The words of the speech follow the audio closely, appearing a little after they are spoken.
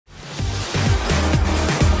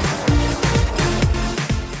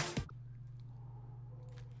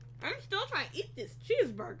I eat this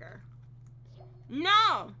cheeseburger?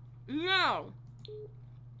 No. No.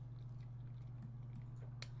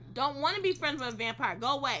 Don't want to be friends with a vampire.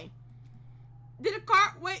 Go away. Did a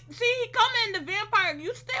car... Wait. See, he come in, the vampire.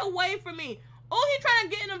 You stay away from me. Oh, he trying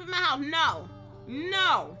to get into my house. No.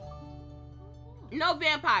 No. No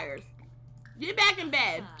vampires. Get back in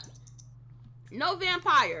bed. No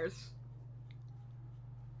vampires.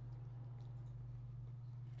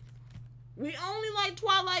 We only like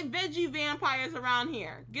Twilight veggie vampires around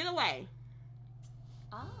here. Get away.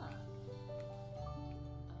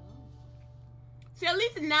 See, at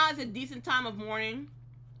least now it's a decent time of morning.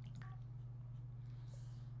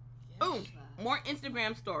 Ooh, more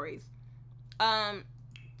Instagram stories. Timeline.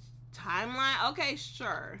 Okay,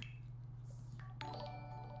 sure.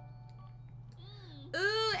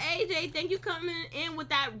 Ooh, AJ, thank you coming in with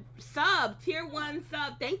that sub. Tier 1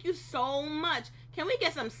 sub. Thank you so much. Can we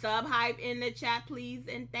get some sub hype in the chat, please?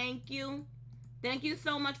 And thank you. Thank you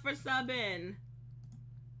so much for subbing.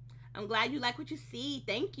 I'm glad you like what you see.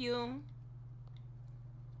 Thank you.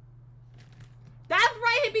 That's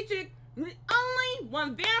right, hippie chick. Only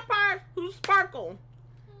one vampire who sparkle.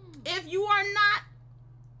 If you are not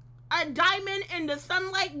a diamond in the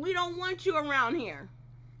sunlight, we don't want you around here.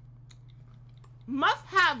 Must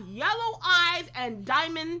have yellow eyes and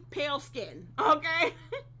diamond pale skin. Okay?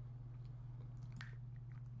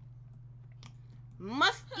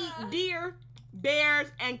 Must eat deer,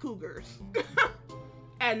 bears, and cougars.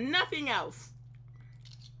 And nothing else.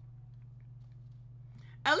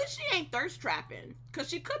 At least she ain't thirst trapping. Because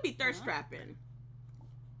she could be thirst trapping.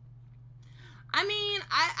 I mean,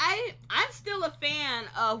 I'm still a fan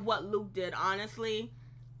of what Luke did, honestly.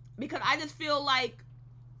 Because I just feel like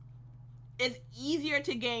it's easier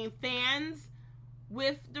to gain fans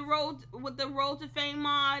with the Road to Fame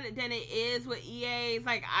mod than it is with EA's.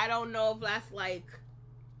 Like, I don't know if that's like...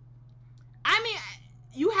 I mean,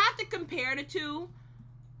 you have to compare the two.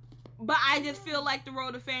 But I just feel like the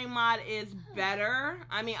Road to Fame mod is better.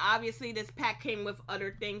 I mean, obviously this pack came with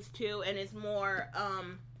other things too, and it's more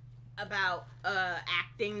about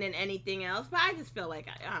acting than anything else. But I just feel like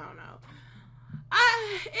I don't know.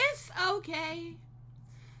 It's okay.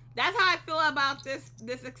 That's how I feel about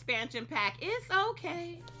this expansion pack. It's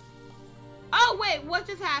okay. Oh wait, what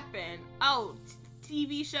just happened? Oh,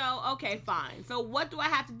 TV show. Okay, fine. So what do I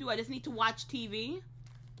have to do? I just need to watch TV.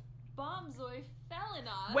 Bombzoy fell in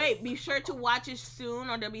us. Wait, be sure to watch it soon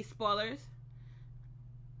or there'll be spoilers.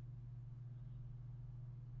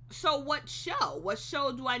 So what show? What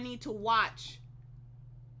show do I need to watch?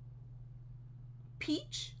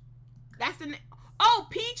 Peach? That's the Oh,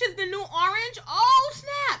 Peach is the new orange? Oh,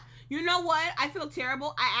 snap. You know what? I feel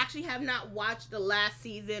terrible. I actually have not watched the last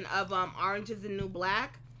season of Orange is the New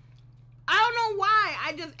Black. I don't know why.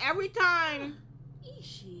 I just, every time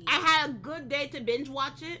I had a good day to binge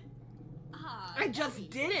watch it, I just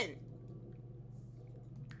didn't.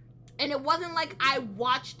 And it wasn't like I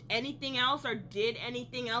watched anything else or did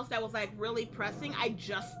anything else that was like really pressing. I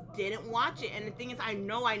just didn't watch it. And the thing is, I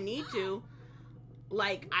know I need to.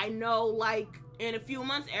 Like, I know like in a few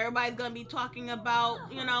months, everybody's gonna be talking about,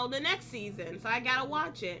 you know, the next season. So I gotta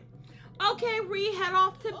watch it. Okay, Ree, head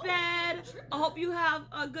off to bed. I hope you have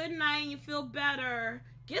a good night and you feel better.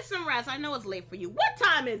 Get some rest. I know it's late for you. What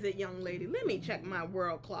time is it, young lady? Let me check my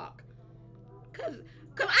world clock. Cause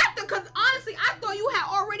honestly, I thought you had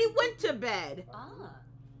already went to bed.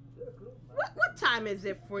 What time is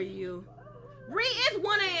it for you? Ree, it's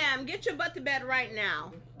 1 a.m. Get your butt to bed right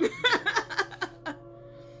now.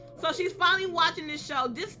 So she's finally watching this show.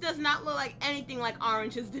 This does not look like anything like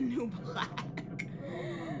Orange is the New Black.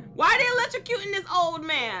 Why are they electrocuting this old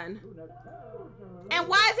man? And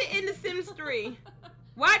why is it in The Sims 3?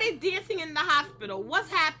 Why are they dancing in the hospital?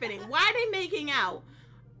 What's happening? Why are they making out?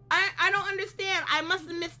 I don't understand. I must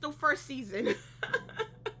have missed the first season.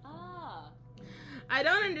 I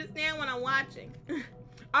don't understand what I'm watching.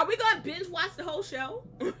 Are we gonna binge watch the whole show?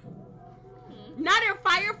 Now they're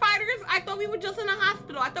firefighters? I thought we were just in a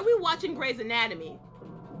hospital. I thought we were watching Grey's Anatomy.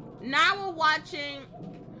 Now we're watching...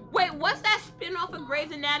 Wait, what's that spin-off of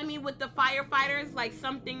Grey's Anatomy with the firefighters? Like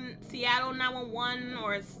something Seattle 911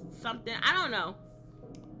 or something? I don't know.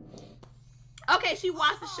 Okay, she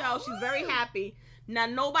watched the show. She's very happy. Now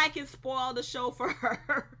nobody can spoil the show for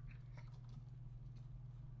her.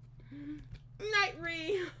 Night,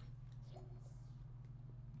 Ree.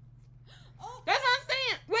 That's what I'm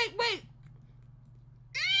saying. Wait.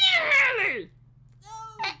 Haley!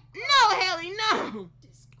 No, Haley, no!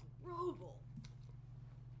 Disgrobel.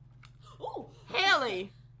 Oh,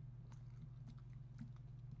 Haley.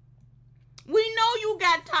 We know you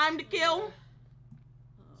got time to kill.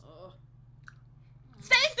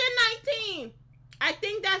 Stay the 19. I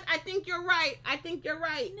think you're right. I think you're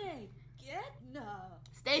right.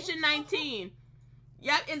 Station 19.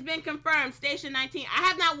 Yep, it's been confirmed. Station 19. I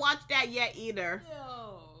have not watched that yet either.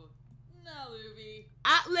 No, Luby.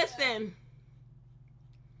 Listen.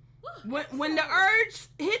 When the urge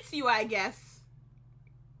hits you, I guess.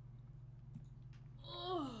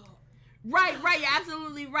 Right, you're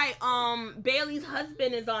absolutely right. Bailey's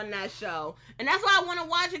husband is on that show. And that's why I want to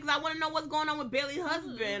watch it, because I want to know what's going on with Bailey's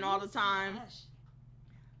husband all the time.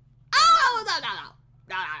 Oh,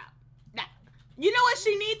 no. You know what?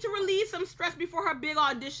 She needs to release some stress before her big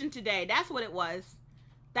audition today. That's what it was.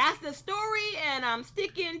 That's the story, and I'm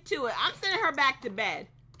sticking to it. I'm sending her back to bed.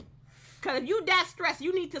 Because if you that stressed,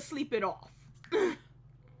 you need to sleep it off.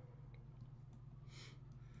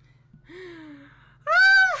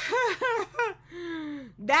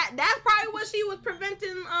 That's probably what she was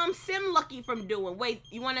preventing Sim Lucky from doing. Wait,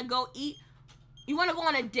 you want to go eat? You want to go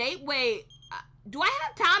on a date? Wait, do I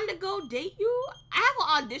have time to go date you? I have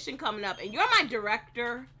an audition coming up, and you're my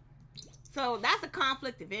director, so that's a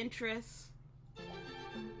conflict of interest.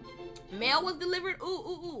 Mail was delivered.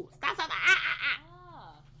 Ooh. Stop.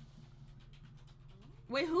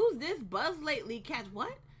 Wait, who's this? Buzz lately, Cats.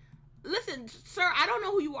 What? Listen, sir, I don't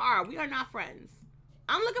know who you are. We are not friends.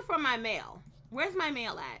 I'm looking for my mail. Where's my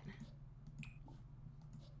mail at?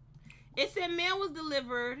 It said mail was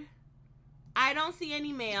delivered. I don't see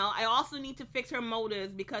any mail. I also need to fix her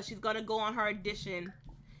motives because she's going to go on her audition.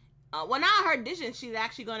 Well, not her audition. She's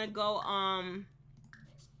actually going to go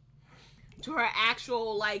to her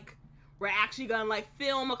actual, like, we're actually going to, like,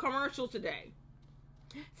 film a commercial today.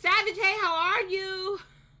 Savage, hey, how are you?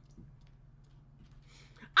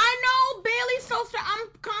 I know, Bailey's so stressed. I'm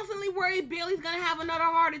constantly worried Bailey's gonna have another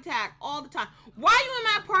heart attack all the time. Why are you in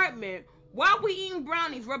my apartment? Why are we eating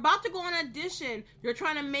brownies? We're about to go on audition. You're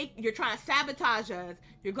trying to sabotage us.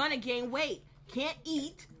 You're gonna gain weight. Can't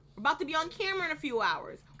eat. We're about to be on camera in a few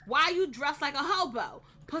hours. Why are you dressed like a hobo?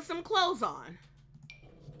 Put some clothes on.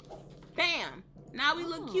 Bam. Now we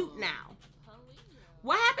look cute now.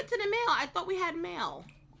 What happened to the mail? I thought we had mail.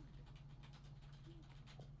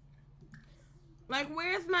 Like,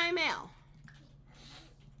 where's my mail?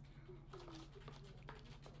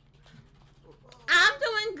 I'm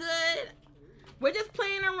doing good. We're just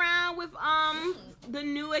playing around with the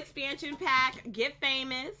new expansion pack, Get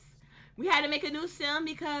Famous. We had to make a new sim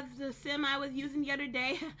because the sim I was using the other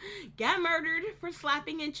day got murdered for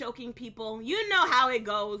slapping and choking people. You know how it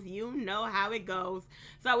goes. You know how it goes.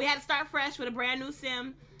 So we had to start fresh with a brand new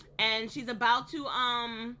sim. And she's about to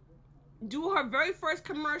do her very first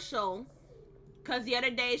commercial. Because the other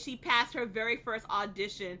day, she passed her very first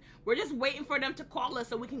audition. We're just waiting for them to call us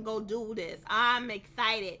so we can go do this. I'm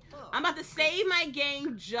excited. I'm about to save my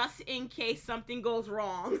game just in case something goes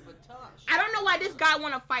wrong. I don't know why this guy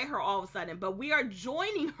want to fight her all of a sudden, but we are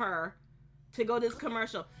joining her to go this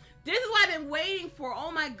commercial. This is what I've been waiting for.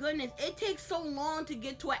 Oh my goodness. It takes so long to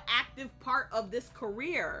get to an active part of this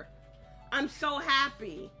career. I'm so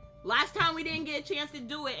happy. Last time we didn't get a chance to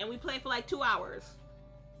do it, and we played for like 2 hours.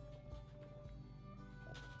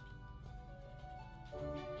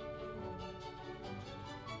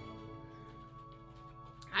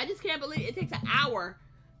 I just can't believe it takes an hour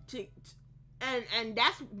to and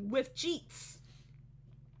that's with cheats.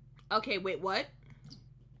 Okay, wait, what?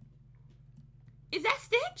 Is that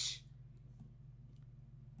Stitch?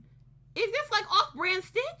 Is this like off-brand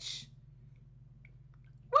Stitch?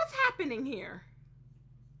 What's happening here?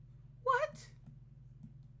 What?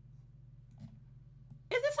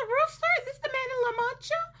 Is this a rooster? Is this the man in La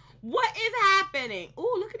Mancha? What is happening?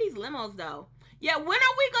 Ooh, look at these limos though. Yeah, when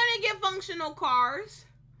are we gonna get functional cars?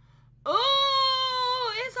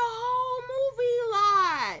 Oh, it's a whole movie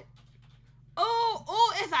lot.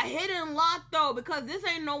 Oh, it's a hidden lot though, because this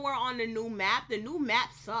ain't nowhere on the new map. The new map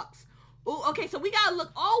sucks. Oh, okay, so we gotta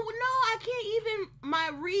look. Oh no, I can't even my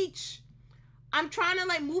reach. I'm trying to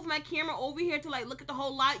like move my camera over here to like look at the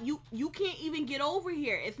whole lot. You can't even get over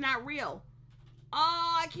here. It's not real.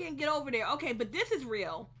 Oh, I can't get over there. Okay, but this is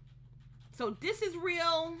real. So this is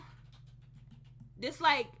real. This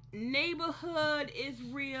like neighborhood is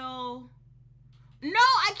real. No,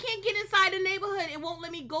 I can't get inside the neighborhood. It won't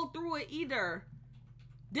let me go through it either.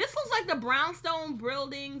 This looks like the brownstone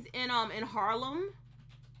buildings in Harlem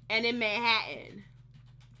and in Manhattan.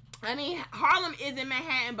 I mean, Harlem is in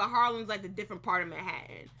Manhattan, but Harlem's like the different part of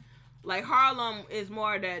Manhattan. Like Harlem is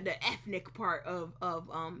more the ethnic part of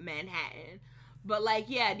Manhattan. But like,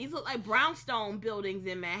 yeah, these look like brownstone buildings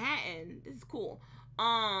in Manhattan. This is cool.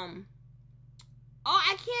 Oh,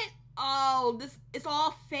 I can't. Oh, this it's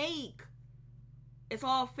all fake. It's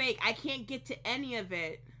all fake. I can't get to any of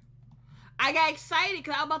it. I got excited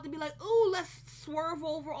because I was about to be like, ooh, let's swerve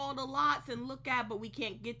over all the lots and look at, but we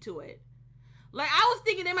can't get to it. Like, I was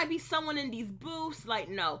thinking there might be someone in these booths. Like,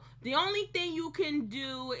 no. The only thing you can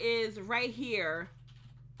do is right here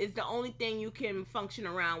is the only thing you can function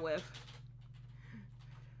around with.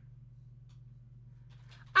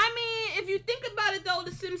 I mean, if you think about it, though,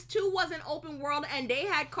 The Sims 2 was an open world, and they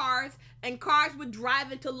had cars, and cars would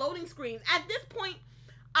drive into loading screens. At this point,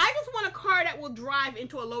 I just want a car that will drive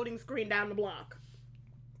into a loading screen down the block.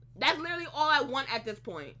 That's literally all I want at this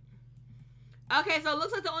point. Okay, so it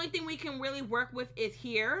looks like the only thing we can really work with is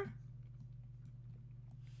here.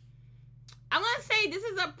 I'm going to say this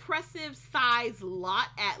is a impressive size lot,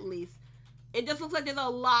 at least. It just looks like there's a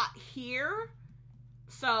lot here.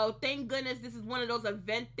 So, thank goodness this is one of those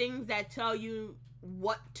event things that tell you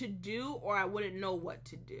what to do, or I wouldn't know what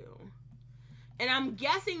to do. And I'm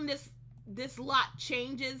guessing this lot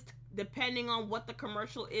changes depending on what the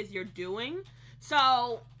commercial is you're doing.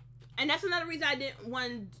 So, and that's another reason I didn't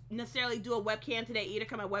want to necessarily do a webcam today either,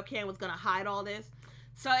 because my webcam was going to hide all this.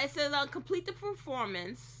 So, it says complete the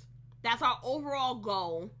performance. That's our overall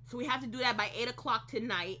goal. So, we have to do that by 8 o'clock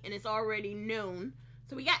tonight, and it's already noon.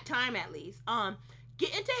 So, we got time at least.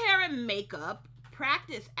 Get into hair and makeup,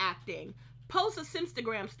 practice acting, post a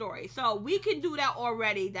Simstagram story. So we can do that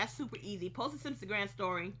already. That's super easy. Post a Simstagram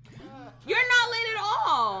story. You're not late at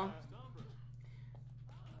all.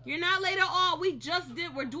 You're not late at all.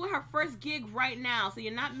 We're doing her first gig right now, so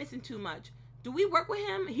you're not missing too much. Do we work with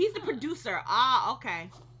him? He's the producer. Ah, okay.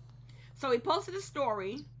 So he posted a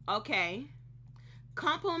story. Okay.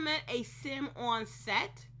 Compliment a Sim on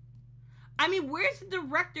set. I mean, where's the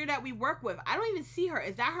director that we work with? I don't even see her.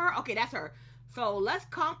 Is that her? Okay, that's her. So let's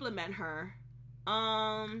compliment her.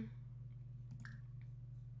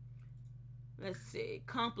 Let's see.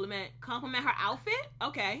 Compliment her outfit?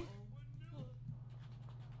 Okay.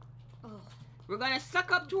 We're gonna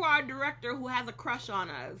suck up to our director who has a crush on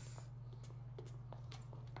us.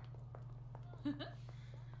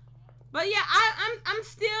 But yeah,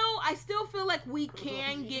 I still feel like we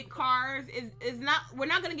can get cars. We're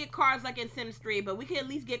not gonna get cars like in Sims 3, but we can at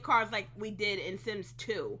least get cars like we did in Sims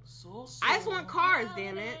 2. I just want cars,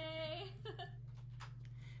 damn it.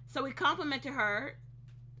 So we complimented her,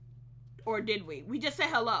 or did we? We just said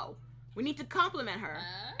hello. We need to compliment her.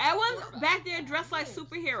 Everyone's back there dressed like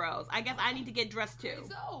superheroes. I guess I need to get dressed too.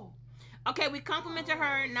 Okay, we complimented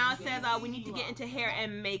her. Now it says we need to get into hair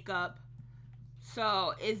and makeup.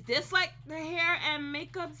 So, is this like the hair and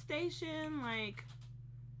makeup station? Like,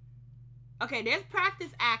 okay, there's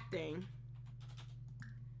practice acting.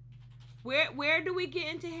 Where do we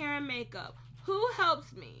get into hair and makeup? Who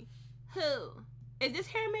helps me? Who? Is this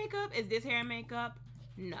hair and makeup? Is this hair and makeup?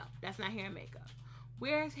 No, that's not hair and makeup.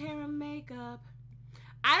 Where's hair and makeup?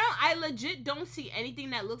 I legit don't see anything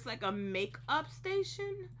that looks like a makeup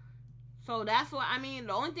station. So that's what I mean.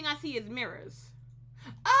 The only thing I see is mirrors.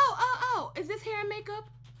 Oh, is this hair and makeup?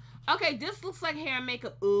 Okay, this looks like hair and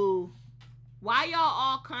makeup. Ooh. Why y'all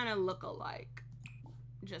all kind of look alike?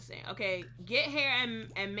 Just saying. Okay, get hair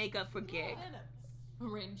and makeup for gig.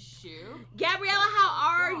 Gabriella, how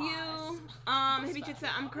are you? Hippie Chick said,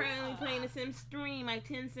 I'm currently playing The Sims 3. My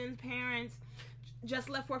 10 Sims parents just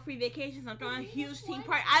left for free vacations. I'm throwing a huge team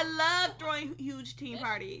party. I love throwing huge team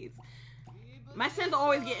parties. My Sims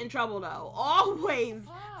always get in trouble though. Always.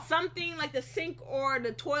 Something like the sink or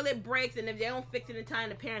the toilet breaks, and if they don't fix it in time,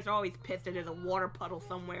 the parents are always pissed that there's a water puddle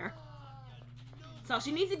somewhere. So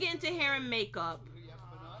she needs to get into hair and makeup.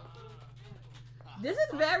 This is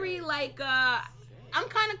very like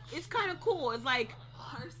it's kind of cool. It's like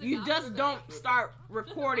you just don't start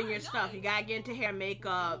recording your stuff. You gotta get into hair and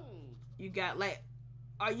makeup. You got like,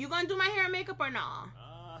 are you gonna do my hair and makeup or not?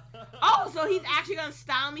 Oh, so he's actually gonna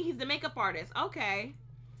style me. He's the makeup artist. Okay.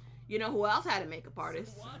 You know who else had a makeup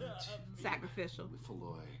artist? Sacrificial.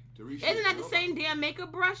 Isn't that the same damn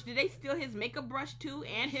makeup brush? Did they steal his makeup brush too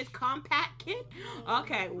and his compact kit?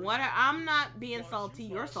 Okay, I'm not being salty.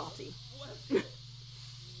 You're salty.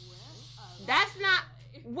 That's not.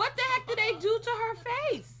 What the heck did they do to her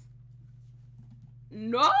face?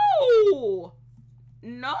 No.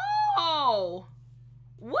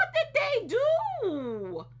 What did they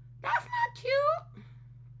do? That's not cute.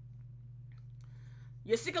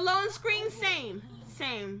 Your sick alone screen, same.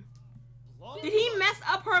 Did he mess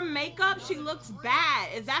up her makeup? She looks bad.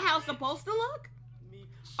 Is that how it's supposed to look?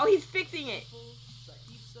 Oh, he's fixing it.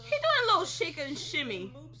 He's doing a little shake and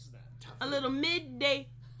shimmy. A little midday.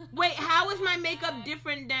 Wait, how is my makeup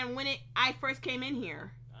different than when I first came in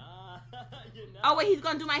here? Oh, wait, he's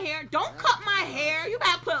gonna do my hair? Don't cut my hair. You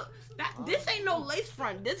gotta put that. This ain't no lace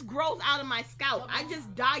front. This grows out of my scalp. I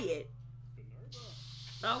just dye it.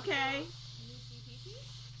 Okay.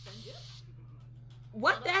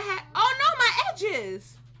 What the heck? Oh no, my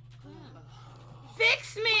edges!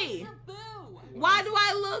 Fix me! Why do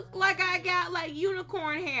I look like I got like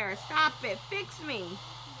unicorn hair? Stop it. Fix me.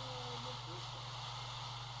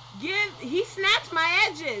 He snatched my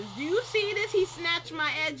edges. Do you see this? He snatched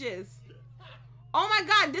my edges. Oh my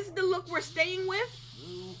god, this is the look we're staying with?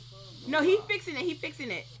 No, he fixing it. He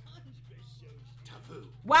fixing it.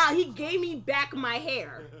 Wow, he gave me back my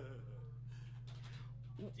hair.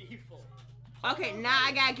 Okay, now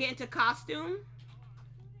I gotta get into costume.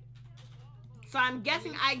 So I'm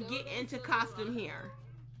guessing I get into costume here.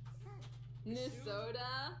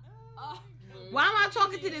 Minnesota? Why am I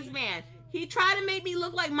talking to this man? He tried to make me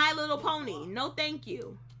look like My Little Pony. No, thank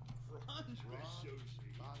you.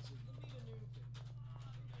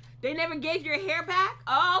 They never gave your hair back?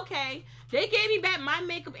 Oh, okay. They gave me back my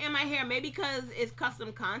makeup and my hair. Maybe because it's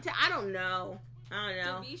custom content. I don't know. I don't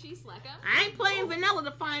know. I ain't playing vanilla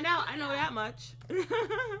to find out. I know that much.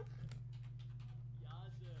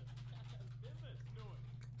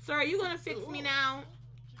 Sir, are you gonna fix me now?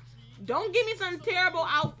 Don't give me some terrible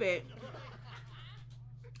outfit.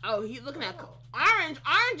 Oh, he's looking at orange.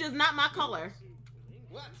 Orange is not my color.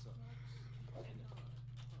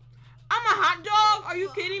 I'm a hot dog? Are you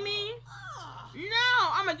kidding me? No,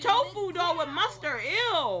 I'm a tofu dog with mustard.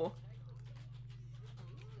 Ew.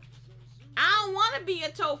 I don't want to be a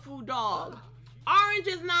tofu dog. Orange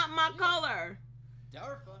is not my color.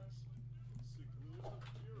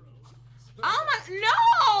 Oh my,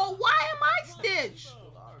 no! Why am I Stitch?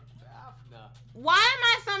 Why am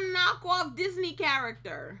I some knockoff Disney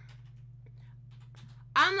character?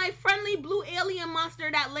 I'm like friendly blue alien monster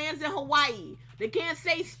that lands in Hawaii. They can't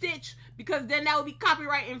say Stitch because then that would be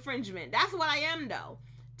copyright infringement. That's what I am though.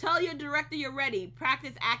 Tell your director you're ready.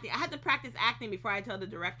 Practice acting. I had to practice acting before I tell the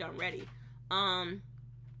director I'm ready.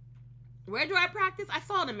 Where do I practice? I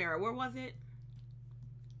saw the mirror. Where was it?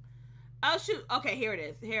 Oh shoot. Okay, here it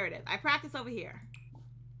is. Here it is. I practice over here.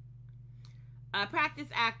 Practice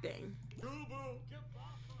acting.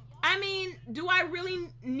 I mean, do I really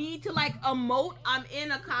need to like emote? I'm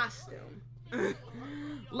in a costume.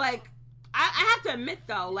 Like, I have to admit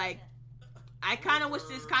though, like, I kind of wish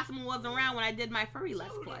this costume wasn't around when I did my furry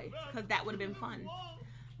Let's Play, because that would have been fun.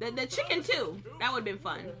 The chicken too. That would have been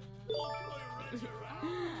fun.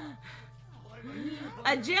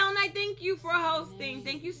 A jail night, thank you for hosting.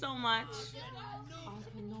 Thank you so much.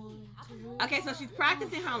 Okay, so she's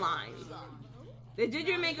practicing her lines. They did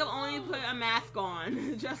your makeup only put a mask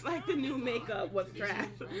on, just like the new makeup was trash.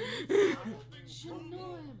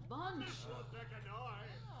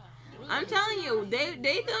 I'm telling you, they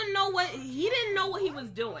didn't know what he didn't know what he was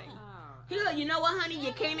doing. He was like, you know what, honey,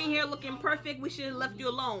 you came in here looking perfect. We should have left you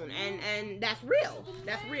alone, and that's real.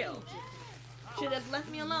 That's real. Should have left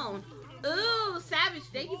me alone. Ooh, Savage,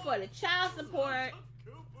 thank you for the child support.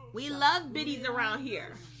 We love biddies around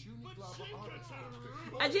here.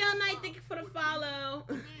 A jail night, thank you for the follow.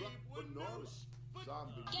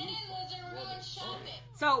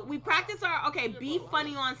 So we practice our, okay, be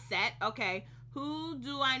funny on set. Okay, who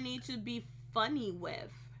do I need to be funny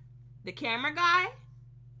with? The camera guy?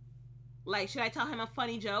 Like, should I tell him a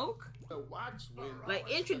funny joke? Like,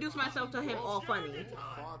 introduce myself to him all funny.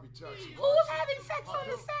 Who's having sex on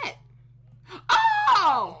the set?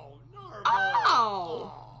 Oh!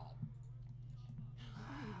 Oh!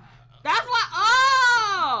 That's why.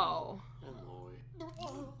 Oh!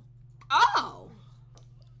 Oh!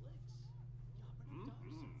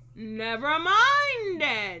 Never mind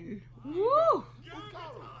then. Woo!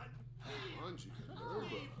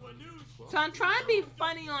 So I'm trying to be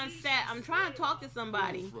funny on set. I'm trying to talk to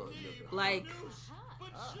somebody. Like,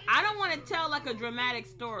 I don't want to tell like a dramatic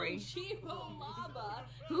story.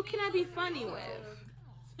 Who can I be funny with?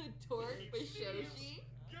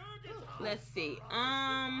 Let's see.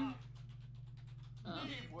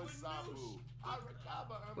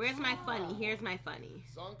 Where's my funny? Here's my funny.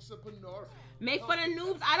 Make fun of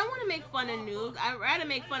noobs? I don't want to make fun of noobs. I'd rather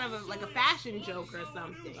make fun of like a fashion joke or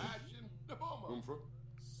something.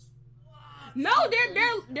 No,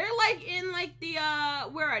 they're like in like the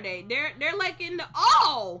where are they? They're like in the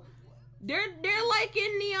they're like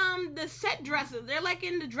in the set dresses. They're like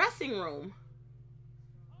in the dressing room.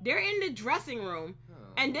 They're in the dressing room.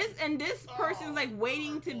 And this person's like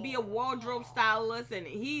waiting to be a wardrobe stylist, and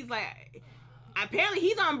he's like, apparently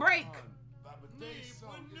he's on break.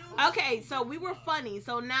 Okay, so we were funny.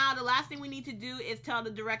 So now the last thing we need to do is tell the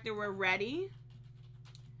director we're ready.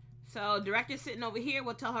 So director's sitting over here.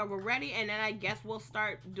 We'll tell her we're ready, and then I guess we'll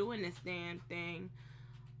start doing this damn thing.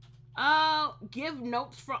 Get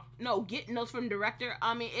notes from director.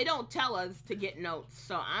 I mean, it don't tell us to get notes,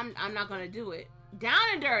 so I'm not gonna do it. Down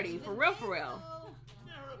and dirty, for real, for real.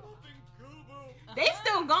 They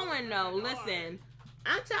still going though. Listen,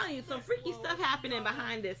 I'm telling you, some freaky stuff happening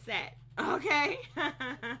behind this set. Okay.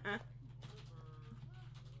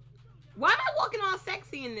 Why am I walking all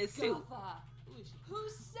sexy in this suit?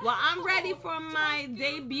 Well, I'm ready for my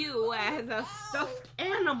debut as a stuffed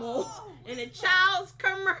animal in a child's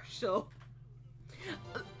commercial.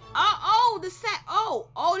 Oh, the set.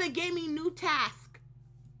 Oh, they gave me new task.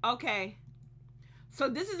 Okay. So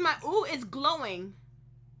this is my, ooh, it's glowing.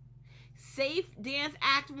 Safe dance,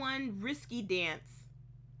 act 1, risky dance.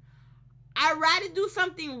 I'd rather do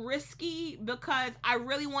something risky because I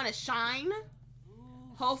really want to shine.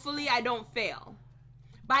 Hopefully I don't fail.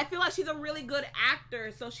 But I feel like she's a really good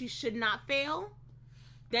actor, so she should not fail.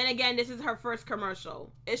 Then again, this is her first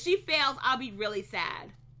commercial. If she fails, I'll be really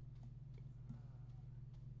sad.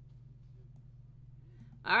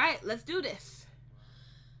 All right, let's do this.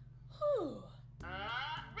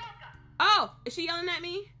 Oh, is she yelling at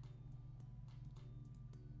me?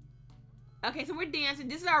 Okay, so we're dancing.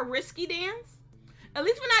 This is our risky dance. At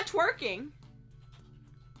least we're not twerking.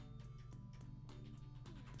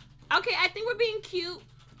 Okay, I think we're being cute.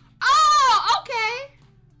 Oh, okay.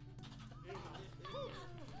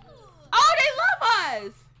 Oh, they love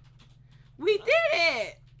us. We did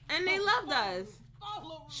it. And they loved us.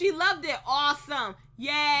 She loved it. Awesome.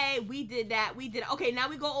 Yay, we did that. We did it. Okay, now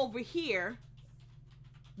we go over here.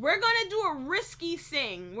 We're going to do a risky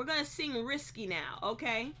sing. We're going to sing risky now,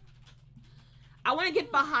 okay? I want to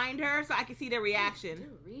get behind her so I can see their reaction.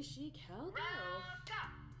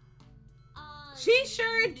 She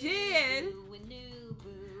sure did.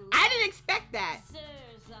 I didn't expect that.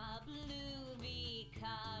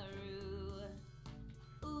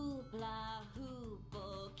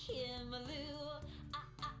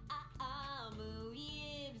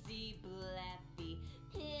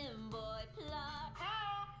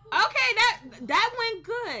 Okay, that went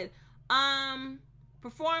good.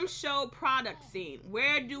 Perform show product scene.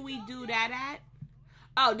 Where do we do that at?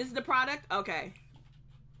 Oh, this is the product? Okay.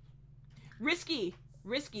 Risky.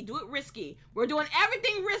 Risky. Do it risky. We're doing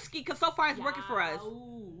everything risky because so far it's working for us.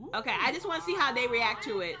 Okay, I just want to see how they react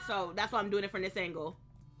to it. So that's why I'm doing it from this angle.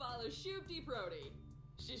 Follow Shoobdy Prody.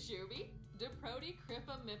 Shishooby. De Prody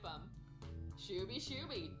Crippa Mippum. Shooby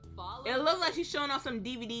Shooby. Follow. It looks like she's showing off some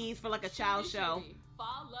DVDs for like a child show.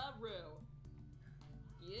 Follow Roo.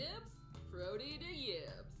 Yibs. Prody to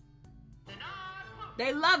Yibs.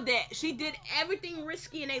 They loved it. She did everything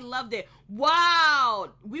risky and they loved it.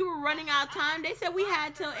 Wow. We were running out of time. They said we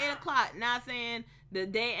had till 8 o'clock. Now saying the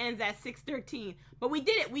day ends at 6:13. But we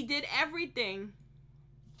did it. We did everything.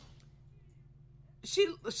 She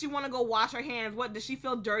want to go wash her hands. What, does she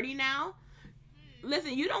feel dirty now?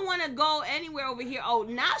 Listen, you don't want to go anywhere over here. Oh,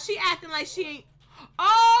 now she acting like she ain't.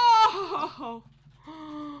 Oh.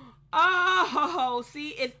 Oh,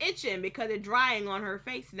 see, it's itching because it's drying on her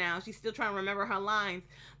face now. She's still trying to remember her lines.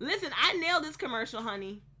 Listen, I nailed this commercial,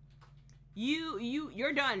 honey.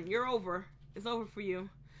 You're done. You're over. It's over for you.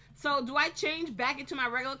 So, do I change back into my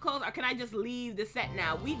regular clothes or can I just leave the set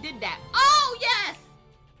now? We did that. Oh, yes!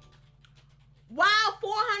 Wow,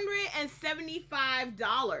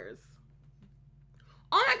 $475.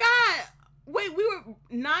 Oh my God! Wait, we were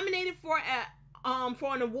nominated for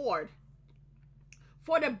an award.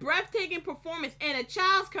 For the breathtaking performance in a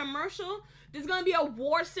child's commercial. There's gonna be a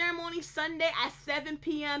award ceremony Sunday at 7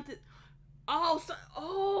 p.m. Oh,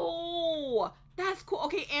 that's cool.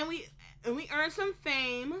 Okay, and we earned some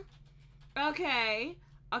fame. Okay.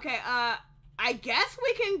 I guess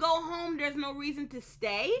we can go home. There's no reason to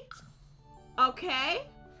stay. Okay,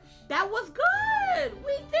 that was good.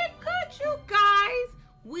 We did good, you guys.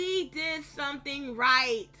 We did something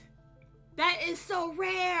right. That is so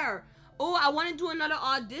rare. Oh, I want to do another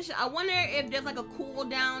audition. I wonder if there's like a cool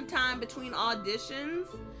down time between auditions.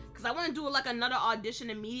 Because I want to do like another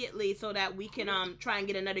audition immediately so that we can try and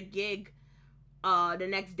get another gig the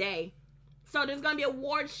next day. So there's going to be an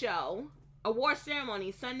award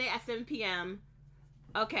ceremony, Sunday at 7 p.m.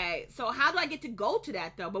 Okay, so how do I get to go to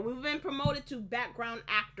that though? But we've been promoted to background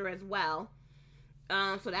actor as well.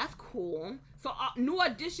 So that's cool. So new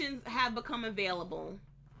auditions have become available.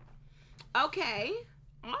 Okay.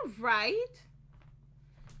 All right.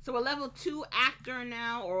 So a level 2 actor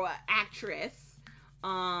now, or actress.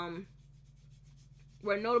 We're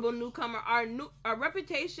a notable newcomer. Our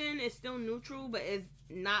reputation is still neutral, but it's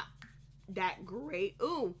not that great.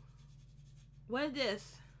 Ooh, what is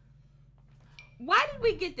this? Why did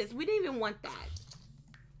we get this? We didn't even want that.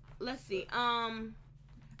 Let's see.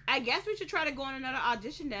 I guess we should try to go on another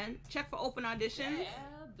audition then. Check for open auditions.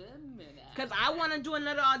 Because I want to do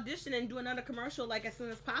another audition and do another commercial like as soon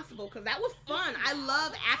as possible. Because that was fun. I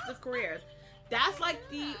love active careers. That's like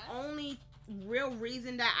the only real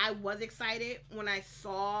reason that I was excited when I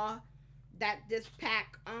saw that this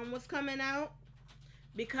pack was coming out,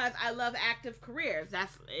 because I love active careers.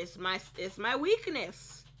 It's my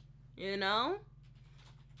weakness, you know.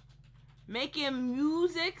 Making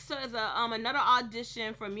music, so it's a another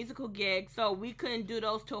audition for a musical gig, so we couldn't do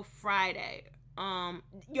those till Friday.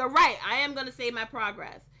 You're right, I am gonna save my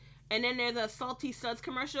progress. And then there's a Salty Suds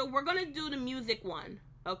commercial. We're gonna do the music one,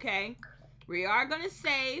 okay? We are gonna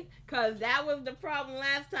save, cause that was the problem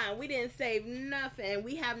last time. We didn't save nothing.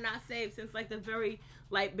 We have not saved since like the very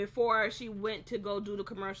before she went to go do the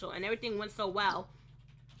commercial, and everything went so well.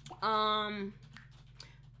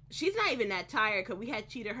 She's not even that tired because we had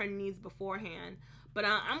cheated her needs beforehand. But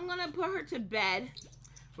I'm going to put her to bed.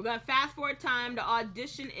 We're going to fast forward time. The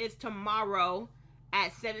audition is tomorrow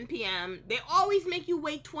at 7 p.m. They always make you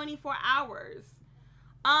wait 24 hours.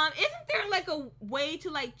 Isn't there like a way to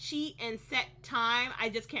like cheat and set time? I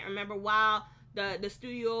just can't remember. While the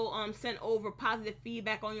studio sent over positive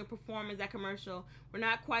feedback on your performance, that commercial. We're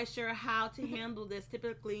not quite sure how to handle this.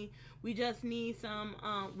 Typically, we just need some,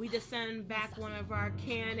 we just send back one of our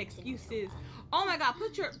canned excuses. Oh my God,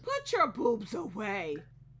 put your boobs away.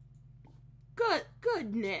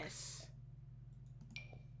 Goodness.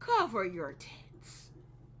 Cover your tits.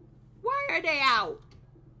 Why are they out?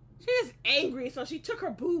 She's angry, so she took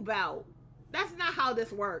her boob out. That's not how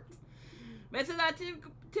this works. But so that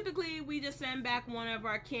typically we just send back one of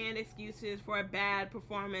our canned excuses for a bad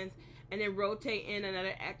performance and then rotate in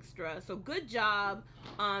another extra. So good job.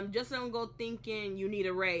 Just don't go thinking you need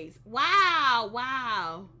a raise.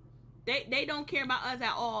 Wow. They don't care about us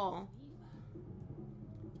at all.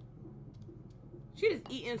 She just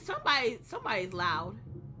eating. Somebody's loud.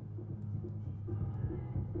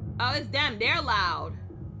 Oh, it's them. They're loud.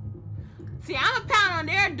 See, I'm a pound on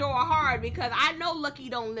their door hard because I know Lucky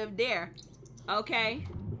don't live there. Okay?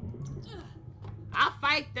 I'll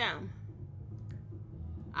fight them.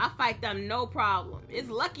 I'll fight them, no problem. It's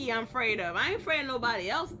Lucky I'm afraid of. I ain't afraid of nobody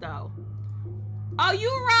else, though. Oh, you,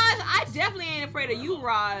 Raj? I definitely ain't afraid of you,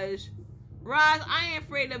 Raj. Raj, I ain't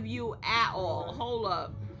afraid of you at all. Hold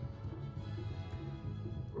up.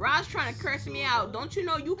 Raj trying to curse me out. Don't you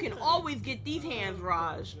know you can always get these hands,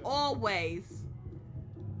 Raj? Always.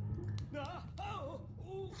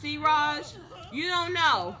 See, Raj? You don't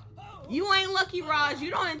know. You ain't Lucky, Raj. You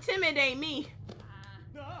don't intimidate me.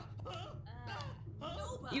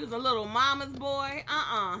 You was a little mama's boy.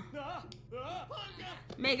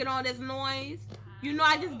 Making all this noise. You know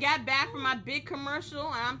I just got back from my big commercial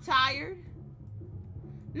and I'm tired.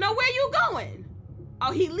 No, where you going?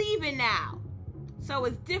 Oh, he leaving now. So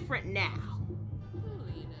it's different now.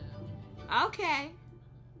 Okay.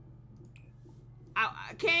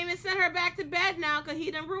 I can't even send her back to bed now because he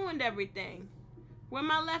done ruined everything. Where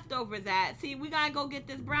my leftovers at? See, we gotta go get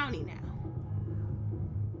this brownie now.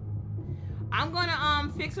 I'm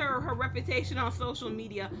gonna fix her reputation on social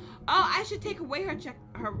media. Oh, I should take away her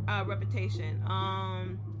reputation.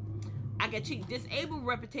 I can disable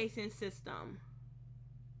reputation system.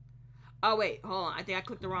 Oh wait, hold on. I think I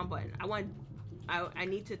clicked the wrong button. I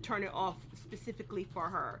need to turn it off specifically for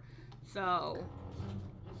her. So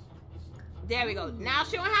there we go. Now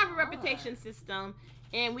she don't have a reputation system,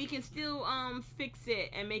 and we can still fix it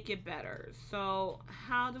and make it better. So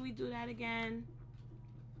how do we do that again?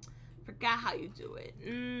 Forgot how you do it.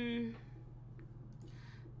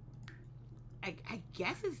 I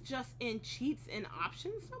guess it's just in cheats and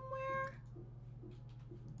options somewhere.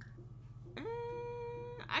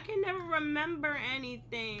 I can never remember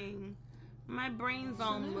anything. My brain's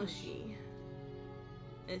all mushy.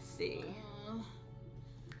 Let's see.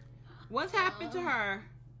 What's happened to her?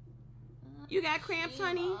 You got cramps,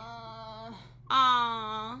 honey?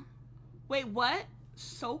 Wait, what?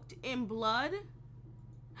 Soaked in blood?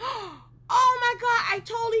 Oh my God, I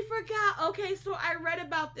totally forgot. Okay, so I read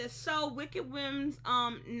about this. So Wicked Whims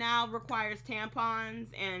now requires tampons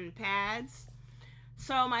and pads.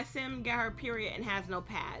 So my sim got her period and has no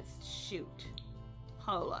pads. Shoot.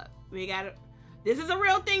 Hold up. We gotta. This is a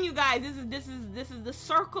real thing, you guys. This is the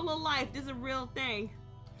circle of life. This is a real thing.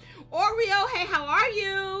 Oreo, hey, how are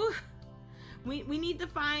you? We need to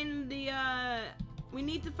find the we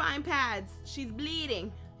need to find pads. She's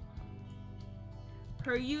bleeding.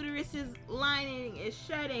 Her uterus's lining is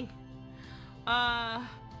shedding.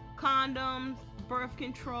 Condoms, birth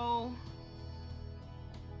control.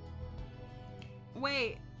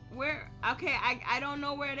 Wait, where? Okay, I don't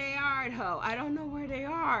know where they are, though. I don't know where they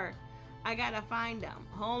are. I gotta find them.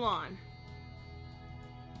 Hold on.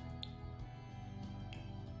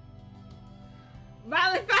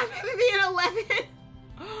 Violet 5, 11.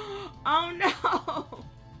 Oh no.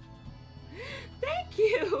 Thank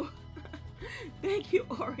you. Thank you,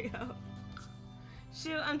 Oreo.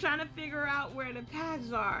 Shoot, I'm trying to figure out where the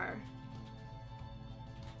pads are.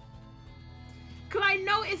 Cause I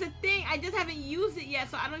know it's a thing, I just haven't used it yet,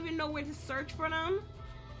 so I don't even know where to search for them.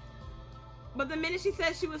 But the minute she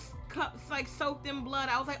said she was like soaked in blood,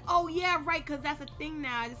 I was like, oh yeah, right, cause that's a thing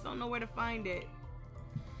now. I just don't know where to find it.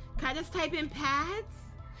 Can I just type in pads?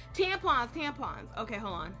 Tampons. Okay,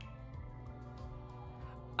 hold on.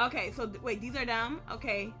 Okay, so wait, these are them?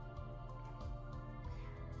 Okay.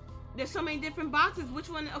 There's so many different boxes. Which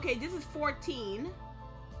one? Okay, this is 14.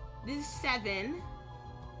 This is 7.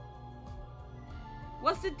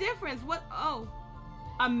 What's the difference? What? Oh,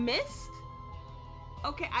 a mist?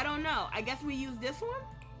 Okay, I don't know. I guess we use this one?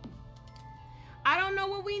 I don't know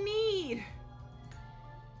what we need.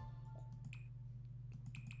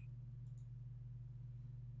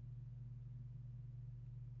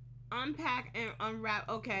 Unpack and unwrap.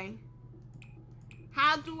 Okay.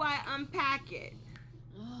 How do I unpack it?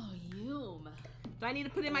 Oh, yum. Do I need to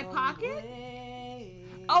put it in my pocket?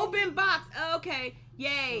 Open box. Okay.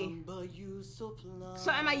 Yay.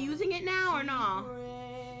 So am I using it now or no?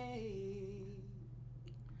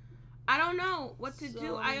 I don't know what to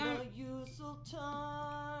do. I don't.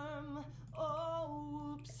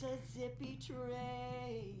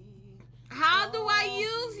 How do I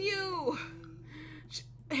use you?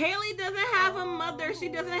 Haley doesn't have a mother. She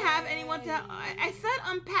doesn't have anyone to. I said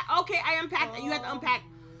unpack. Okay, I unpacked. You have to unpack.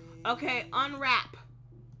 Okay, unwrap.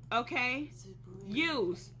 Okay,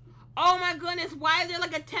 use. Oh my goodness, why is there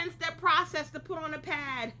like a 10-step process to put on a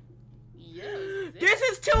pad? Yes. This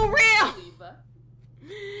is too real.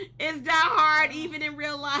 Is that hard even in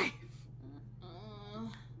real life?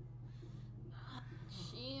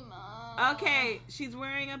 Okay, she's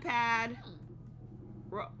wearing a pad.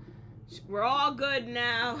 We're all good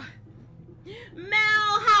now.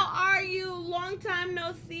 Mel, how are you? Long time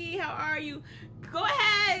no see. How are you? Go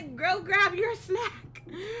ahead, go grab your snack.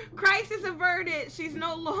 Crisis averted. She's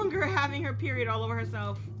no longer having her period all over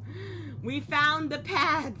herself. We found the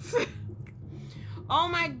pads. Oh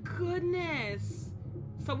my goodness.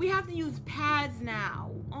 So we have to use pads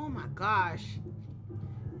now. Oh my gosh.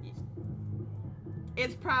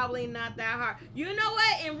 It's probably not that hard. You know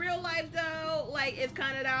what? In real life though, like it's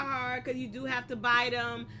kind of that hard because you do have to buy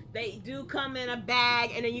them. They do come in a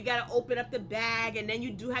bag and then you got to open up the bag and then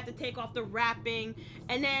you do have to take off the wrapping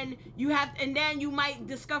and then you might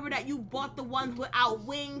discover that you bought the ones without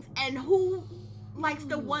wings, and who likes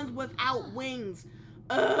the ones without wings?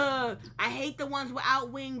 I hate the ones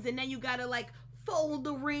without wings, and then you got to like fold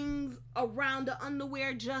the rings around the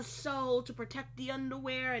underwear just so to protect the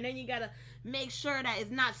underwear, and then you gotta make sure that it's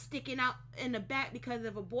not sticking out in the back, because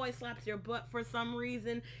if a boy slaps your butt for some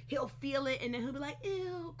reason, he'll feel it and then he'll be like,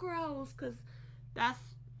 ew, gross, because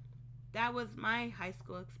that was my high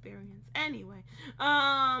school experience. Anyway,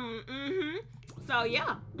 so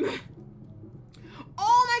yeah.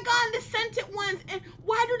 Oh my god, the scented ones. And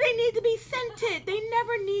why do they need to be scented? They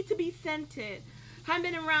never need to be scented. Haven't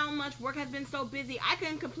been around much. Work has been so busy. I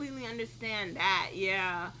can completely understand that.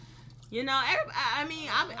 Yeah. You know, I mean,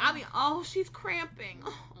 oh, she's cramping.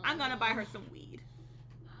 Oh, I'm gonna buy her some weed.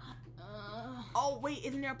 Oh, wait,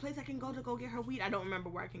 isn't there a place I can go to go get her weed? I don't remember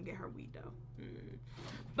where I can get her weed, though.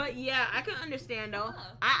 But yeah, I can understand, though.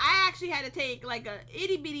 I actually had to take, like, a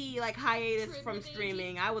itty-bitty, like, hiatus from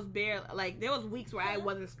streaming. I was barely, like, there was weeks where I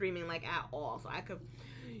wasn't streaming, like, at all. So I could...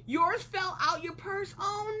 Yours fell out your purse?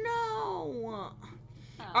 Oh,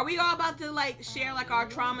 no. Are we all about to, like, share, like, our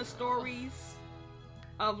trauma stories?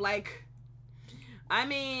 Of, like... I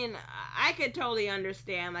mean, I could totally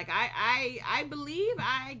understand. Like, I believe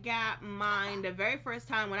I got mine the very first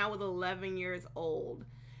time when I was 11 years old.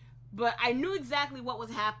 But I knew exactly what was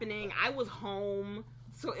happening. I was home,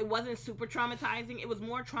 so it wasn't super traumatizing. It was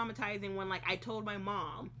more traumatizing when, like, I told my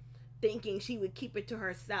mom, thinking she would keep it to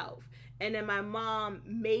herself. And then my mom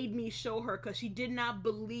made me show her because she did not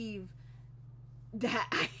believe that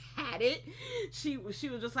I had it. She was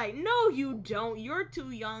just like, no, you don't. You're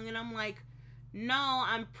too young. And I'm like, no,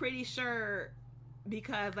 I'm pretty sure,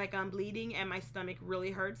 because, like, I'm bleeding and my stomach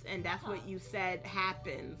really hurts, and that's what you said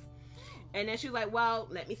happens. And then she was like, well,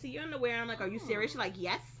 let me see your underwear. And I'm like, are you serious? She's like,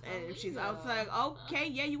 yes. And I was like, okay,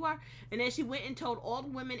 yeah, you are. And then she went and told all the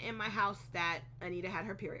women in my house that Anita had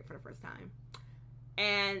her period for the first time.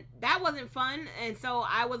 And that wasn't fun. And so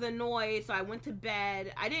I was annoyed. So I went to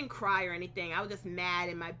bed. I didn't cry or anything. I was just mad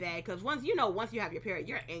in my bed. Because once you have your period,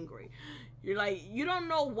 you're angry. You're like, you don't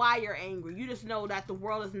know why you're angry. You just know that the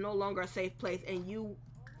world is no longer a safe place and you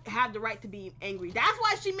have the right to be angry. That's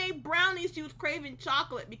why she made brownies. She was craving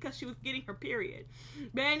chocolate because she was getting her period.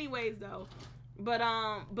 But anyways, though. But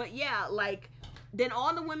yeah, like, Then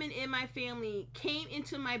all the women in my family came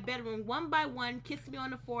into my bedroom one by one, kissed me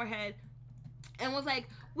on the forehead, and was like,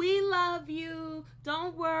 "We love you.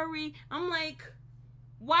 Don't worry." I'm like,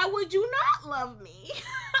 why would you not love me?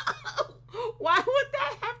 Why would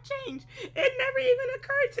that have changed? It never even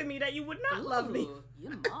occurred to me that you would not love me.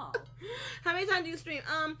 You mom. How many times do you stream?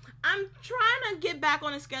 I'm trying to get back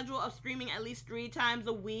on a schedule of streaming at least 3 times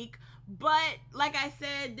a week. But like I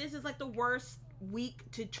said, this is like the worst week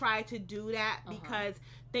to try to do that because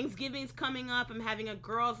Thanksgiving's coming up. I'm having a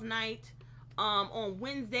girls' night on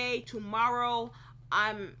Wednesday. Tomorrow,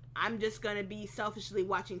 I'm just gonna be selfishly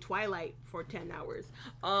watching Twilight for 10 hours.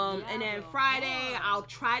 And then Friday, I'll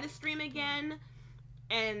try to stream again.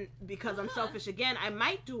 And because I'm selfish again, I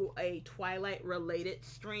might do a Twilight related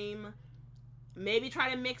stream. Maybe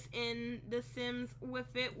try to mix in The Sims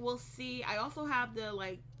with it. We'll see. I also have the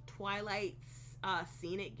like Twilight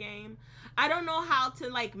Seen It game. I don't know how to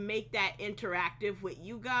like make that interactive with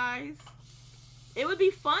you guys. It would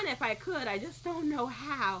be fun if I could. I just don't know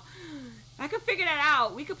how. I could figure that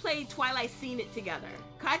out. We could play Twilight Seen It together.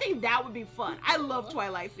 I think that would be fun. I love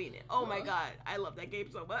Twilight Seen It. Oh my god. I love that game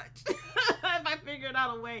so much. If I figured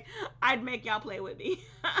out a way, I'd make y'all play with me.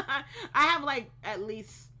 I have like at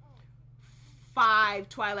least 5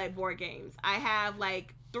 Twilight board games. I have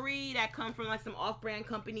like 3 that come from like some off-brand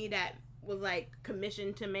company that was like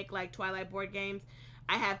commissioned to make like Twilight board games.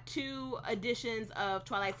 I have 2 editions of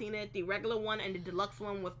Twilight Seen It, the regular one and the deluxe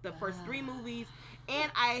one with the first 3 movies.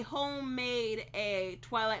 And I homemade a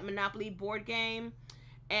Twilight Monopoly board game.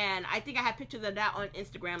 And I think I have pictures of that on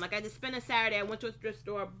Instagram. Like, I just spent a Saturday, I went to a thrift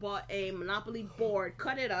store, bought a Monopoly board,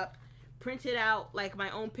 cut it up, printed out, like, my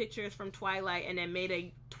own pictures from Twilight, and then made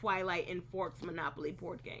a Twilight and Forks Monopoly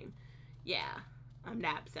board game. Yeah, I'm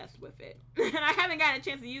that obsessed with it. And I haven't gotten a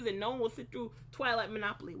chance to use it. No one will sit through Twilight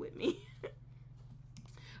Monopoly with me.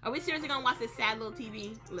 Are we seriously gonna watch this sad little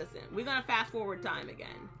TV? Listen, we're gonna fast forward time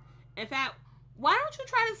again. In fact, why don't you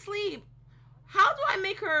try to sleep? How do I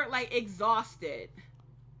make her, like, exhausted?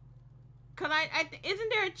 Because isn't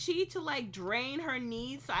there a cheat to, like, drain her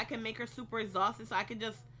needs so I can make her super exhausted so I can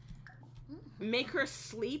just make her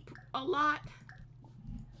sleep a lot?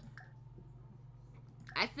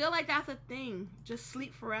 I feel like that's a thing. Just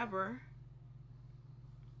sleep forever.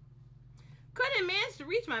 Couldn't manage to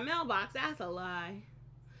reach my mailbox. That's a lie.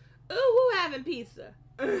 Ooh, who having pizza?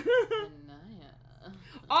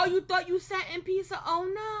 Oh, you thought you sat in pizza? Oh,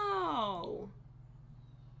 no.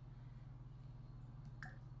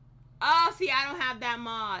 Oh, see, I don't have that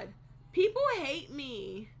mod. People hate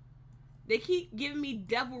me. They keep giving me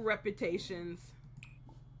devil reputations.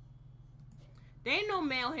 There ain't no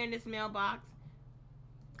mail here in this mailbox.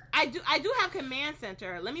 I do have command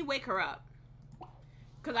center. Let me wake her up.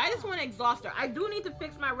 Because I just want to exhaust her. I do need to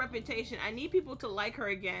fix my reputation. I need people to like her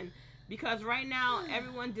again. Because right now,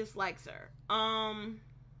 everyone dislikes her. Hold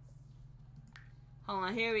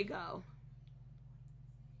on, here we go.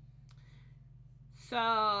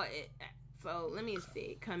 So let me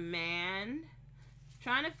see. Command.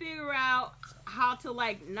 Trying to figure out how to,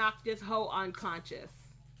 like, knock this hoe unconscious.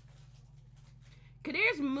 Cause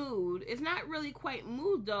there's mood. It's not really quite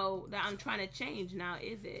mood, though, that I'm trying to change now,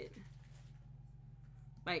 is it?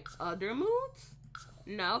 Like, other moods?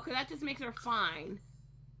 No, because that just makes her fine.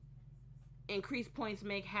 Increase points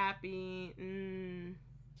make happy.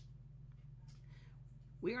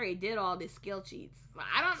 We already did all this skill cheats.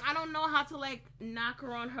 I don't know how to, like, knock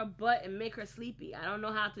her on her butt and make her sleepy. I don't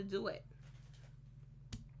know how to do it.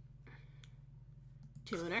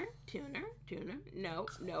 Tuner. No,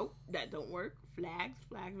 that don't work. Flags,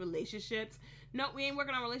 relationships. No, we ain't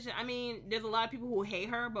working on relationships. I mean, there's a lot of people who hate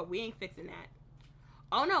her, but we ain't fixing that.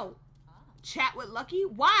 Oh, no. Chat with Lucky?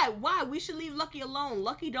 Why? We should leave Lucky alone.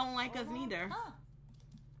 Lucky don't like us neither.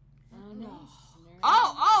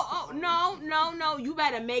 Oh, no. No. You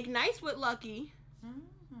better make nice with Lucky.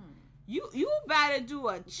 You better do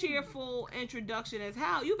a cheerful introduction as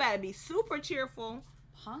hell. You better be super cheerful.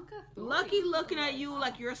 Lucky looking at you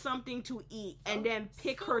like you're something to eat and then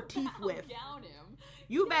pick her teeth with.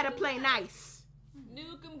 You better play nice.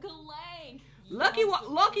 Nukem Clank.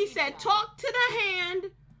 Lucky said, talk to the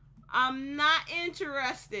hand. I'm not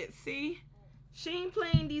interested. See? She ain't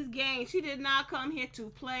playing these games. She did not come here to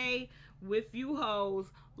play with you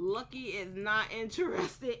hoes. Lucky is not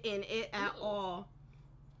interested in it at all.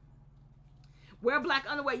 Wear black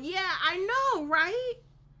underwear. Yeah, I know, right?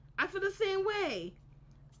 I feel the same way.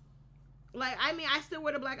 Like, I mean, I still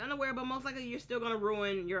wear the black underwear, but most likely you're still going to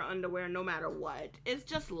ruin your underwear no matter what. It's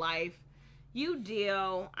just life. You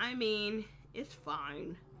deal. I mean, it's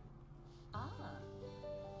fine.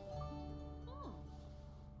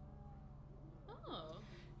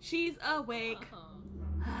 She's awake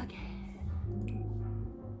again.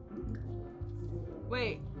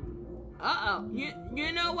 Wait. Uh-oh.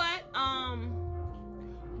 You know what?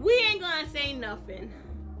 We ain't gonna say nothing.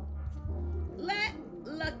 Let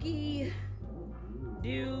Lucky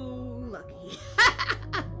do Lucky.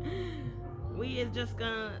 We is just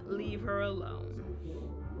gonna leave her alone.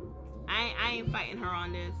 I ain't fighting her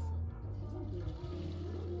on this.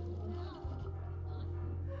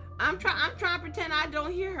 I'm trying to pretend I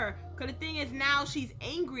don't hear her. Cause the thing is now she's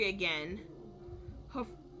angry again.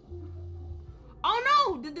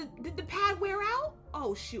 Oh no! Did the pad wear out?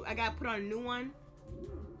 Oh shoot! I gotta put on a new one.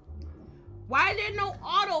 Why is there no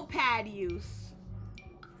auto pad use?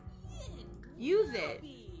 Use it.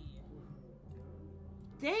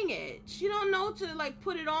 Dang it! She don't know to like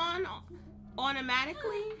put it on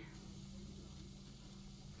automatically.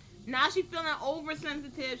 Now she's feeling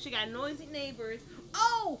oversensitive. She got noisy neighbors.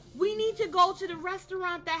 Oh, we need to go to the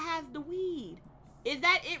restaurant that has the weed. Is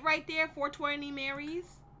that it right there, 420 Mary's?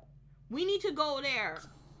 We need to go there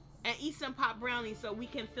and eat some pop brownies so we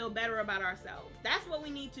can feel better about ourselves. That's what we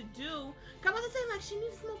need to do. Come on, to say like she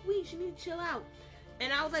needs to smoke weed. She needs to chill out.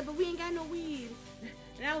 And I was like, but we ain't got no weed.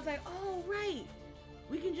 And I was like, oh right,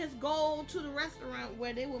 we can just go to the restaurant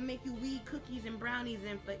where they will make you weed cookies and brownies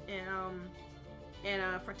and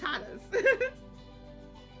frittatas.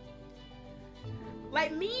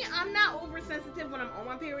 Like me, I'm not oversensitive when I'm on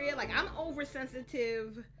my period. Like I'm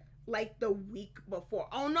oversensitive like the week before.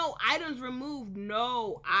 Oh no, items removed.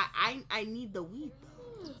 No, I need the weed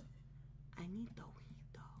though. I need the weed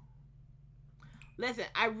though. Listen,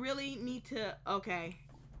 I really need to. Okay.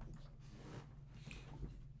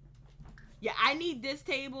 Yeah, I need this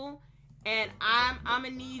table, and I'm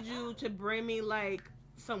gonna need you to bring me like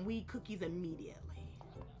some weed cookies immediately.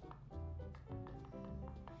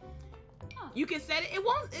 You can set it. It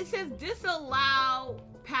won't. It says disallow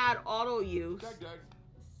pad auto use.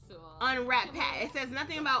 Unwrap pad. It says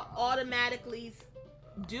nothing about automatically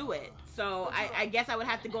do it. So I guess I would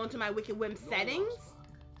have to go into my Wicked Whim settings.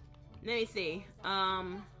 Let me see.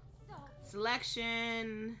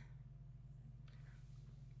 Selection.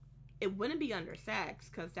 It wouldn't be under sex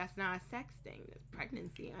because that's not a sex thing. It's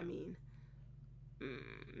pregnancy. I mean.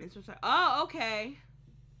 Oh, okay.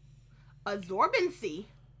 Absorbency.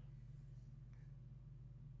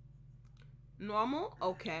 Normal,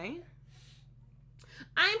 okay.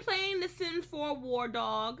 I'm playing The Sims 4 War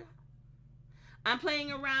Dog. I'm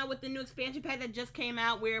playing around with the new expansion pack that just came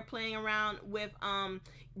out. We're playing around with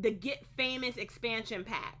the Get Famous expansion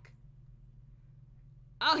pack.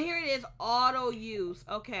 Oh, here it is. Auto use.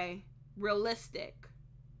 Okay. Realistic.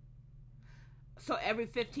 So every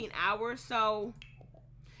 15 hours. So